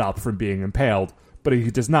stop from being impaled, but he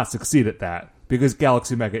does not succeed at that because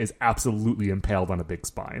Galaxy Mega is absolutely impaled on a big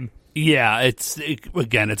spine. Yeah, it's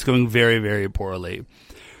going very, very poorly.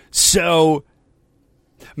 So,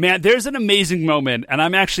 man, there's an amazing moment, and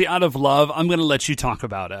I'm actually out of love. I'm going to let you talk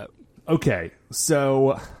about it. Okay,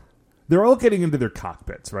 so they're all getting into their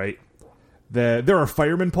cockpits, right? There are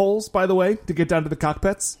fireman poles, by the way, to get down to the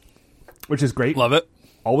cockpits, which is great. Love it.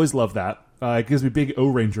 Always love that. It gives me big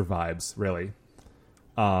O-Ranger vibes, really.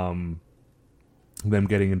 Them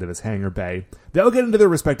getting into this hangar bay. They all get into their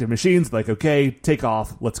respective machines, okay, take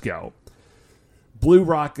off, let's go. Blue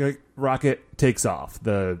rocket takes off.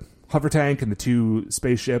 The hover tank and the two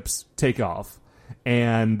spaceships take off.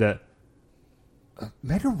 And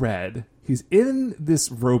Mega Red, he's in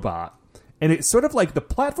this robot, and it's sort of the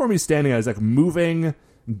platform he's standing on is moving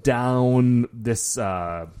down this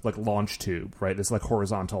launch tube, right? This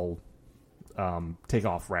horizontal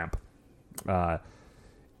takeoff ramp.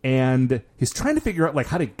 And he's trying to figure out like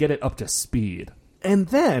how to get it up to speed. And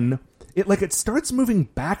then it starts moving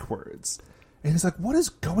backwards. And he's like, what is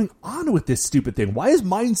going on with this stupid thing? Why is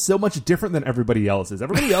mine so much different than everybody else's?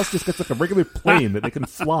 Everybody else just gets like a regular plane that they can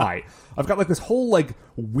fly. I've got like this whole like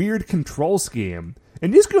weird control scheme.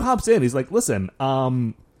 And Nizuku hops in. He's like, listen,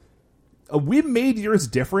 we made yours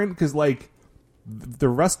different because like the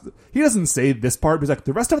rest, he doesn't say this part, but he's like,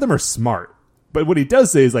 the rest of them are smart. But what he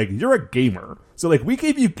does say is like, you're a gamer. So like we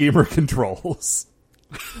gave you gamer controls.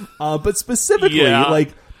 But specifically,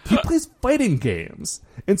 like he plays fighting games.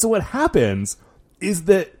 And so what happens is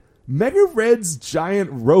that Mega Red's giant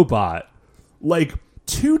robot, like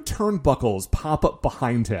 2 turnbuckles pop up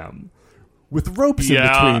behind him with ropes in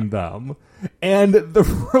between them. And the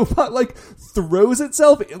robot like throws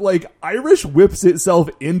itself, like Irish whips itself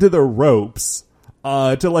into the ropes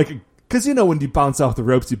to like, because you know when you bounce off the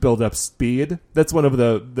ropes you build up speed. That's one of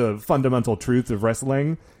the fundamental truths of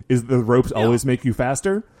wrestling, is the ropes always make you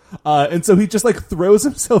faster. And so he just like throws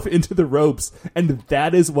himself into the ropes, and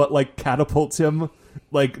that is what like catapults him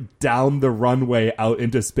like down the runway out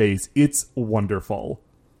into space. It's wonderful.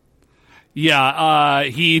 Yeah,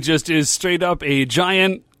 he just is straight up a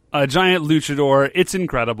giant luchador. It's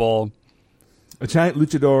incredible. A giant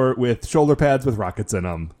luchador with shoulder pads with rockets in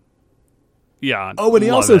them. Yeah. Oh, and he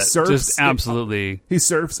also surfs. Just absolutely. He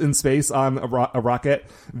surfs in space on a rocket.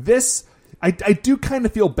 This, I do kind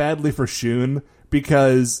of feel badly for Shun,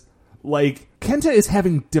 because like Kenta is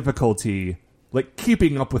having difficulty like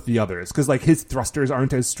keeping up with the others, because like his thrusters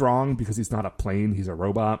aren't as strong because he's not a plane, he's a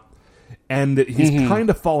robot. And he's kind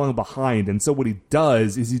of falling behind. And so what he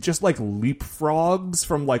does is he just like leapfrogs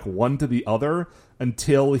from like one to the other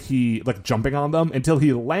until he like jumping on them until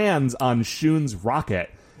he lands on Shun's rocket.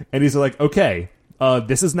 And he's like, okay,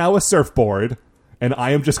 this is now a surfboard and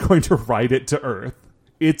I am just going to ride it to Earth.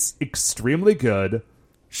 It's extremely good.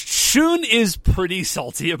 Shun is pretty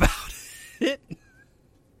salty about it.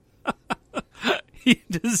 He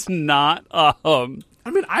does not,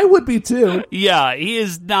 I mean, I would be too. Yeah, he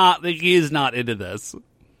is not into this.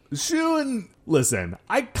 Shun, listen,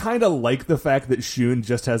 I kind of like the fact that Shun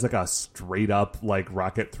just has like a straight up like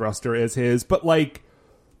rocket thruster as his, but like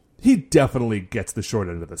he definitely gets the short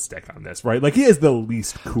end of the stick on this, right? Like he is the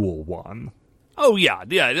least cool one. Oh yeah,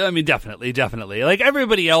 I mean definitely. Like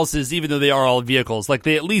everybody else's, even though they are all vehicles, like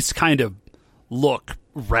they at least kind of look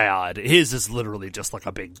rad. His is literally just like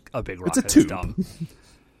a big rocket. It's a tube. Dumb.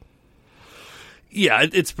 Yeah,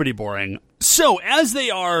 it's pretty boring. So, as they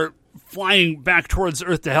are flying back towards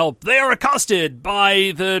Earth to help, they are accosted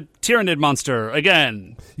by the Tyranid monster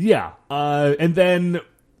again. Yeah, and then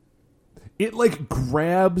it, like,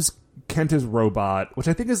 grabs Kenta's robot, which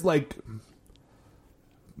I think is, like,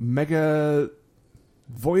 Mega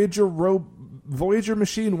Voyager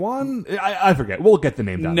Machine 1? I forget. We'll get the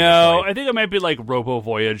name down. No, I think it might be, like, Robo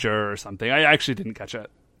Voyager or something. I actually didn't catch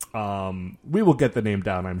it. We will get the name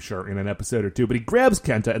down, I'm sure, in an episode or two. But he grabs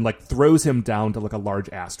Kenta and like throws him down to like a large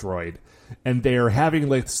asteroid, and they're having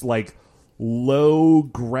this like low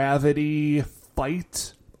gravity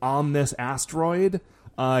fight on this asteroid.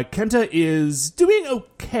 Kenta is doing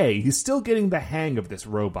okay. He's still getting the hang of this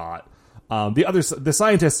robot. The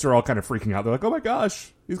scientists are all kind of freaking out. They're like, "Oh my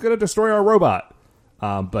gosh, he's going to destroy our robot!"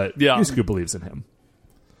 But Yusuke believes in him.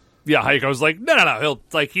 Yeah, Hayiko's like, no,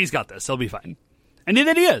 he's got this. He'll be fine. And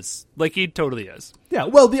then he is. Like, he totally is. Yeah,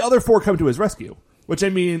 well, the other 4 come to his rescue. Which, I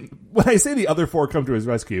mean, when I say the other 4 come to his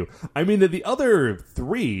rescue, I mean that the other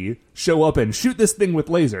 3 show up and shoot this thing with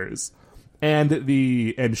lasers.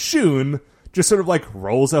 And Shun just sort of, like,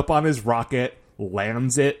 rolls up on his rocket,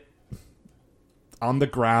 lands it on the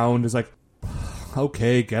ground, is like,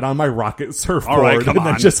 okay, get on my rocket surfboard, all right, come on.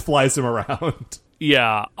 Then just flies him around.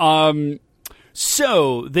 Yeah,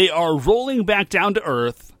 so they are rolling back down to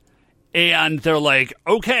Earth. And they're like,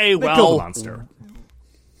 okay, they kill the monster.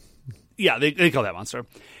 Yeah, they kill that monster.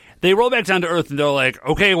 They roll back down to Earth and they're like,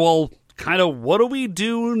 okay, well, kind of what do we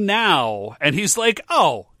do now? And he's like,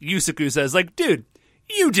 Yusuke says, like, dude,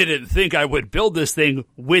 you didn't think I would build this thing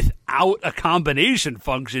without a combination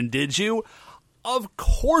function, did you? Of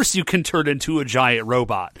course you can turn into a giant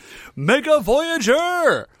robot. Mega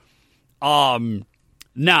Voyager!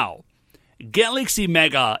 Now, Galaxy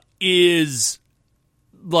Mega is...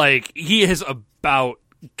 like, he has about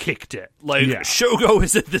kicked it. Like, Shogo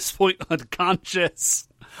is at this point unconscious.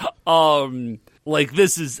 Like,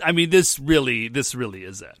 this really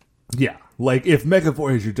is it. Yeah. Like, if Mega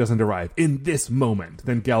Voyager doesn't arrive in this moment,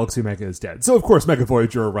 then Galaxy Mega is dead. So, of course, Mega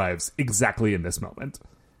Voyager arrives exactly in this moment.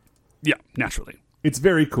 Yeah, naturally. It's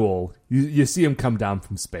very cool. You see him come down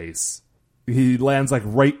from space. He lands like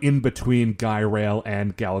right in between Guirail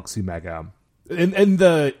and Galaxy Mega. And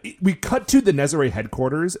we cut to the Nezare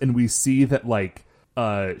headquarters and we see that like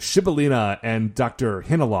Shibalina and Dr.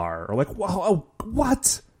 Hinalar are like, whoa,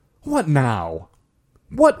 what? What now?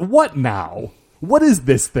 What now? What is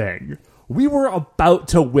this thing? We were about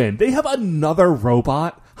to win. They have another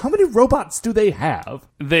robot. How many robots do they have?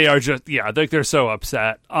 They are just, they're so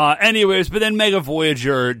upset. Anyways, but then Mega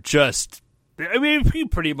Voyager just, he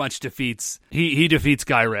pretty much defeats, he defeats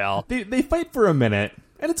Guirail. They fight for a minute,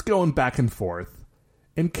 and it's going back and forth.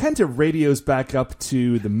 And Kenta radios back up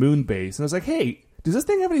to the moon base, and I was like, hey, does this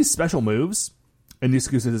thing have any special moves? And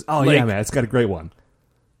Yusuke says, oh, yeah, man, it's got a great one.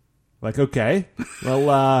 Like, okay,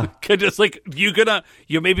 well, just like, you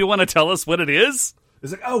maybe want to tell us what it is?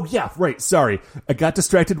 It's like, oh, yeah, right, sorry. I got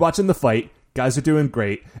distracted watching the fight. Guys are doing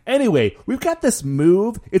great. Anyway, we've got this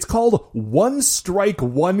move. It's called One Strike,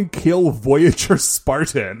 One Kill Voyager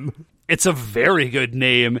Spartan. It's a very good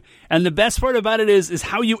name. And the best part about it is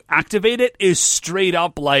how you activate it is straight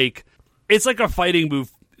up like, it's like a fighting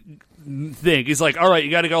move thing. He's like, all right, you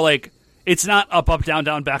got to go like, it's not up,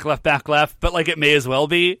 down, back, left, but like it may as well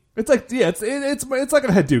be. It's like, yeah, it's like a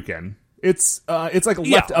Hadouken. It's like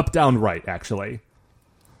left, up, down, right, actually.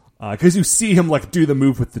 Because you see him like do the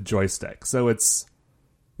move with the joystick, so it's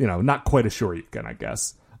not quite a Shoryuken, I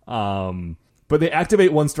guess. But they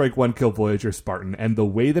activate One Strike, One Kill Voyager Spartan, and the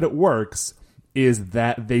way that it works is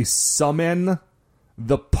that they summon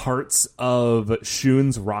the parts of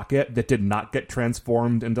Shun's rocket that did not get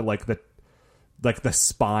transformed into like the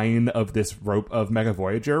spine of this rope of Mega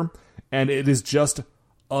Voyager, and it is just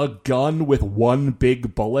a gun with one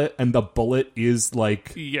big bullet, and the bullet is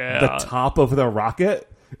like the top of the rocket.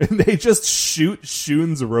 And they just shoot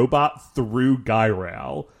Shun's robot through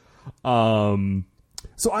Guirail.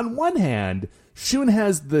 So on one hand, Shun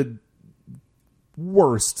has the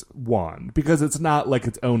worst one because it's not like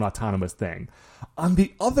its own autonomous thing. On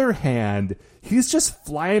the other hand, he's just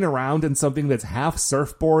flying around in something that's half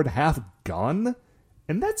surfboard, half gun.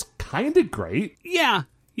 And that's kind of great. Yeah.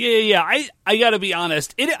 I gotta be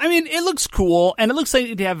honest. It looks cool, and it looks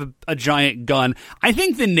like to have a giant gun. I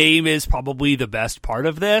think the name is probably the best part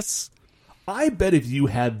of this. I bet if you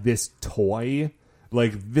had this toy,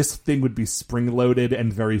 like, this thing would be spring-loaded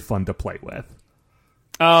and very fun to play with.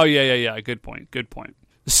 Oh, yeah. Good point.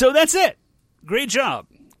 So that's it. Great job.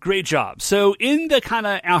 So in the kind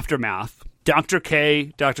of aftermath, Dr.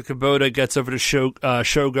 K, Dr. Kubota gets over to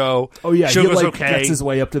Shogo. Oh, yeah. Shogo's he, okay. Gets his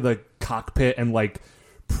way up to the cockpit and, like,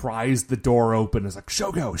 pries the door open. It's like,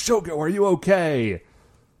 Shogo, are you okay?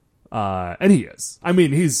 And he is. I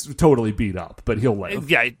mean, he's totally beat up, but he'll live.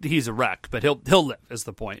 Yeah, he's a wreck, but he'll live is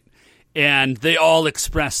the point. And they all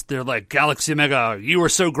express, they're like, Galaxy Mega, you were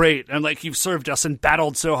so great, and like, you've served us and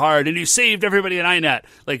battled so hard, and you saved everybody in INET.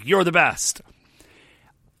 Like, you're the best.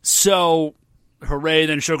 So, hooray,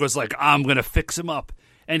 then Shogo's like, I'm gonna fix him up,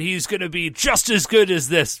 and he's gonna be just as good as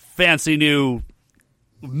this fancy new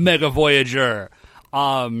Mega Voyager.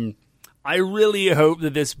 I really hope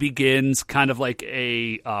that this begins kind of like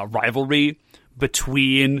a rivalry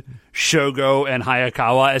between Shogo and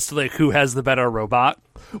Hayakawa as to like who has the better robot.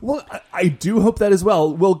 Well, I do hope that as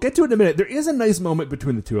well. We'll get to it in a minute. There is a nice moment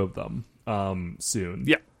between the two of them soon.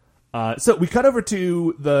 Yeah. So we cut over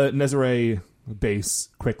to the Nezare base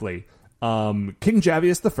quickly. King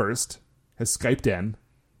Javius I has Skyped in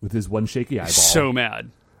with his one shaky eyeball. So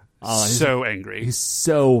mad. So angry. He's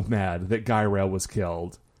so mad that Guirail was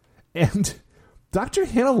killed. And Dr.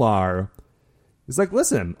 Hinalar is like,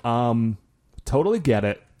 listen, totally get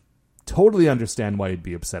it. Totally understand why you'd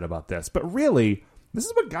be upset about this. But really, this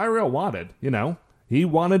is what Guirail wanted, He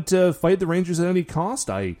wanted to fight the Rangers at any cost.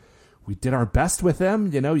 We did our best with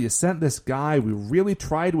him. You sent this guy. We really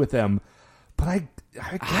tried with him. But I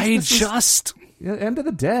guess end of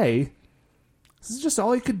the day, this is just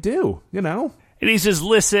all he could do, And he says,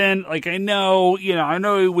 listen, like, I know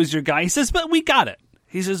it was your guy. He says, but we got it.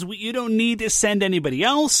 He says, you don't need to send anybody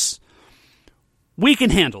else. We can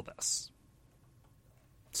handle this.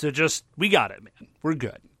 So we got it, man. We're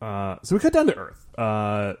good. So we cut down to Earth.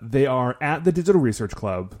 They are at the Digital Research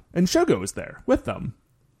Club, and Shogo is there with them.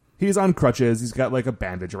 He's on crutches. He's got, like, a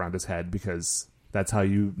bandage around his head because that's how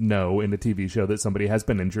you know in a TV show that somebody has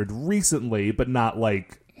been injured recently, but not,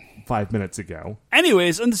 like, 5 minutes ago.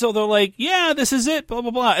 Anyways, and so they're like, yeah, this is it, blah,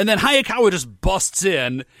 blah, blah. And then Hayakawa just busts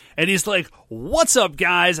in, and he's like, what's up,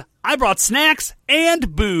 guys? I brought snacks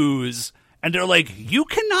and booze. And they're like, you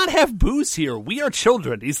cannot have booze here. We are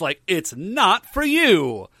children. He's like, it's not for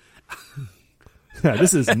you. Yeah,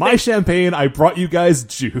 this is my champagne. I brought you guys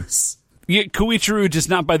juice. Yeah, Koichiro does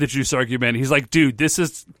not buy the juice argument. He's like, dude, this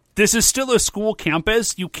is still a school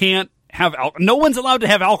campus. You can't have no one's allowed to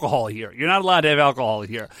have alcohol here. You're not allowed to have alcohol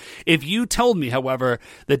here. If you told me, however,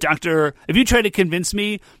 that if you tried to convince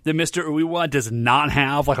me that Mr. Uiwa does not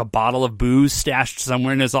have like a bottle of booze stashed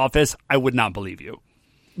somewhere in his office, I would not believe you.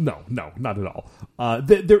 No, not at all.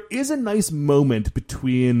 There is a nice moment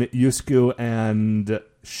between Yusuke and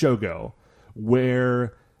Shogo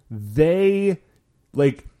where they,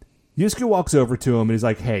 like, Yusuke walks over to him and he's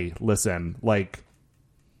like, hey, listen, like,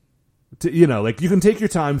 you can take your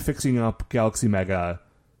time fixing up Galaxy Mega.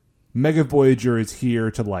 Mega Voyager is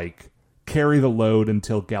here to, like, carry the load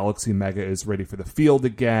until Galaxy Mega is ready for the field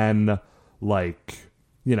again. Like,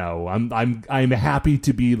 I'm happy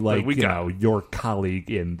to be, like, your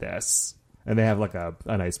colleague in this. And they have, like, a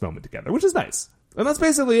nice moment together, which is nice. And that's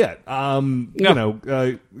basically it.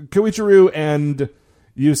 Koichiro and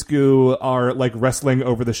Yusuke are, like, wrestling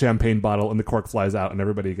over the champagne bottle, and the cork flies out, and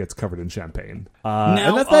everybody gets covered in champagne.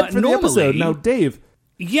 And that's that for the episode. Now, Dave.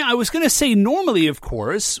 Yeah, I was going to say, normally, of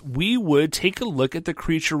course, we would take a look at the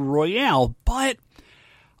Creature Royale, but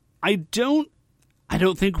I don't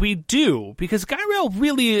think we do, because Guirail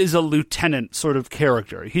really is a lieutenant sort of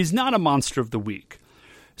character. He's not a monster of the week.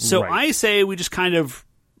 So right. I say we just kind of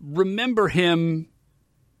remember him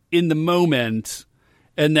in the moment,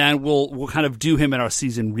 and then we'll kind of do him in our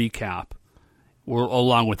season recap,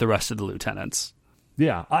 along with the rest of the lieutenants.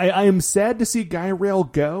 Yeah, I am sad to see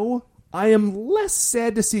Guirail go. I am less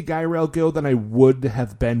sad to see Guirail go than I would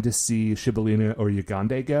have been to see Shibolena or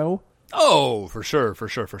Yagande go. Oh, for sure.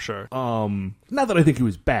 Not that I think he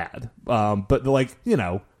was bad, but, like,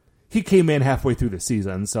 he came in halfway through the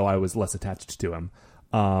season, so I was less attached to him.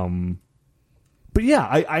 But yeah,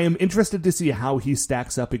 I am interested to see how he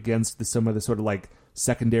stacks up against some of the sort of, like,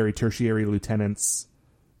 secondary, tertiary lieutenants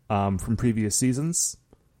from previous seasons.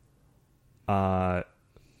 I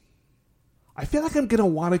feel like I'm going to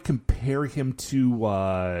want to compare him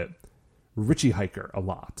to Richie Hiker a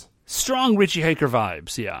lot. Strong Richie Hiker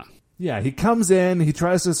vibes, yeah. Yeah, he comes in, he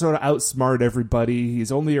tries to sort of outsmart everybody.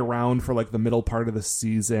 He's only around for, like, the middle part of the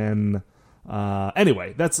season.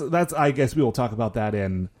 Anyway, that's I guess we will talk about that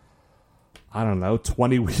in, I don't know,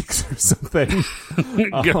 20 weeks or something.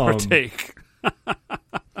 Give or take.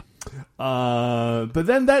 But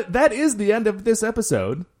then that is the end of this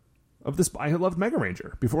episode of this I Loved Mega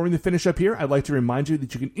Ranger. Before we finish up here, I'd like to remind you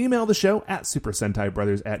that you can email the show at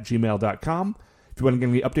supersentaibrothers@gmail.com. If you want to get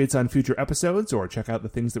any updates on future episodes or check out the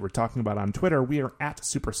things that we're talking about on Twitter, we are at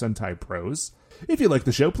Super Sentai Pros. If you like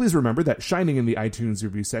the show, please remember that shining in the iTunes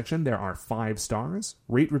review section, there are 5 stars.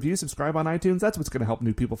 Rate, review, subscribe on iTunes. That's what's going to help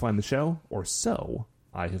new people find the show, or so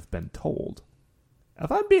I have been told.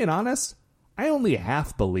 If I'm being honest, I only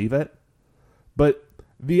half believe it. But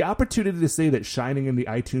the opportunity to say that shining in the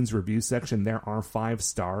iTunes review section, there are 5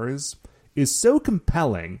 stars, is so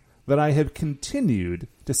compelling that I have continued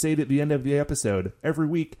to say it at the end of the episode every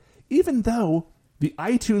week, even though the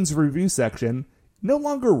iTunes review section no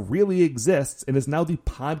longer really exists and is now the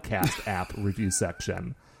podcast app review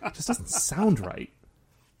section. It just doesn't sound right.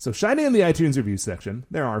 So shining in the iTunes review section,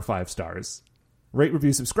 there are 5 stars. Rate,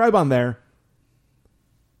 review, subscribe on there.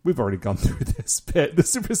 We've already gone through this bit. The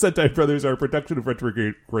Super Sentai Brothers are a production of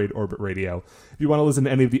Retrograde Orbit Radio. If you want to listen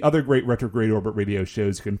to any of the other great Retrograde Orbit Radio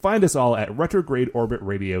shows, you can find us all at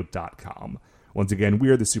retrogradeorbitradio.com. Once again, we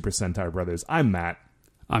are the Super Sentai Brothers. I'm Matt.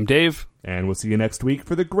 I'm Dave. And we'll see you next week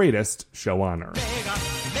for the greatest show on Earth.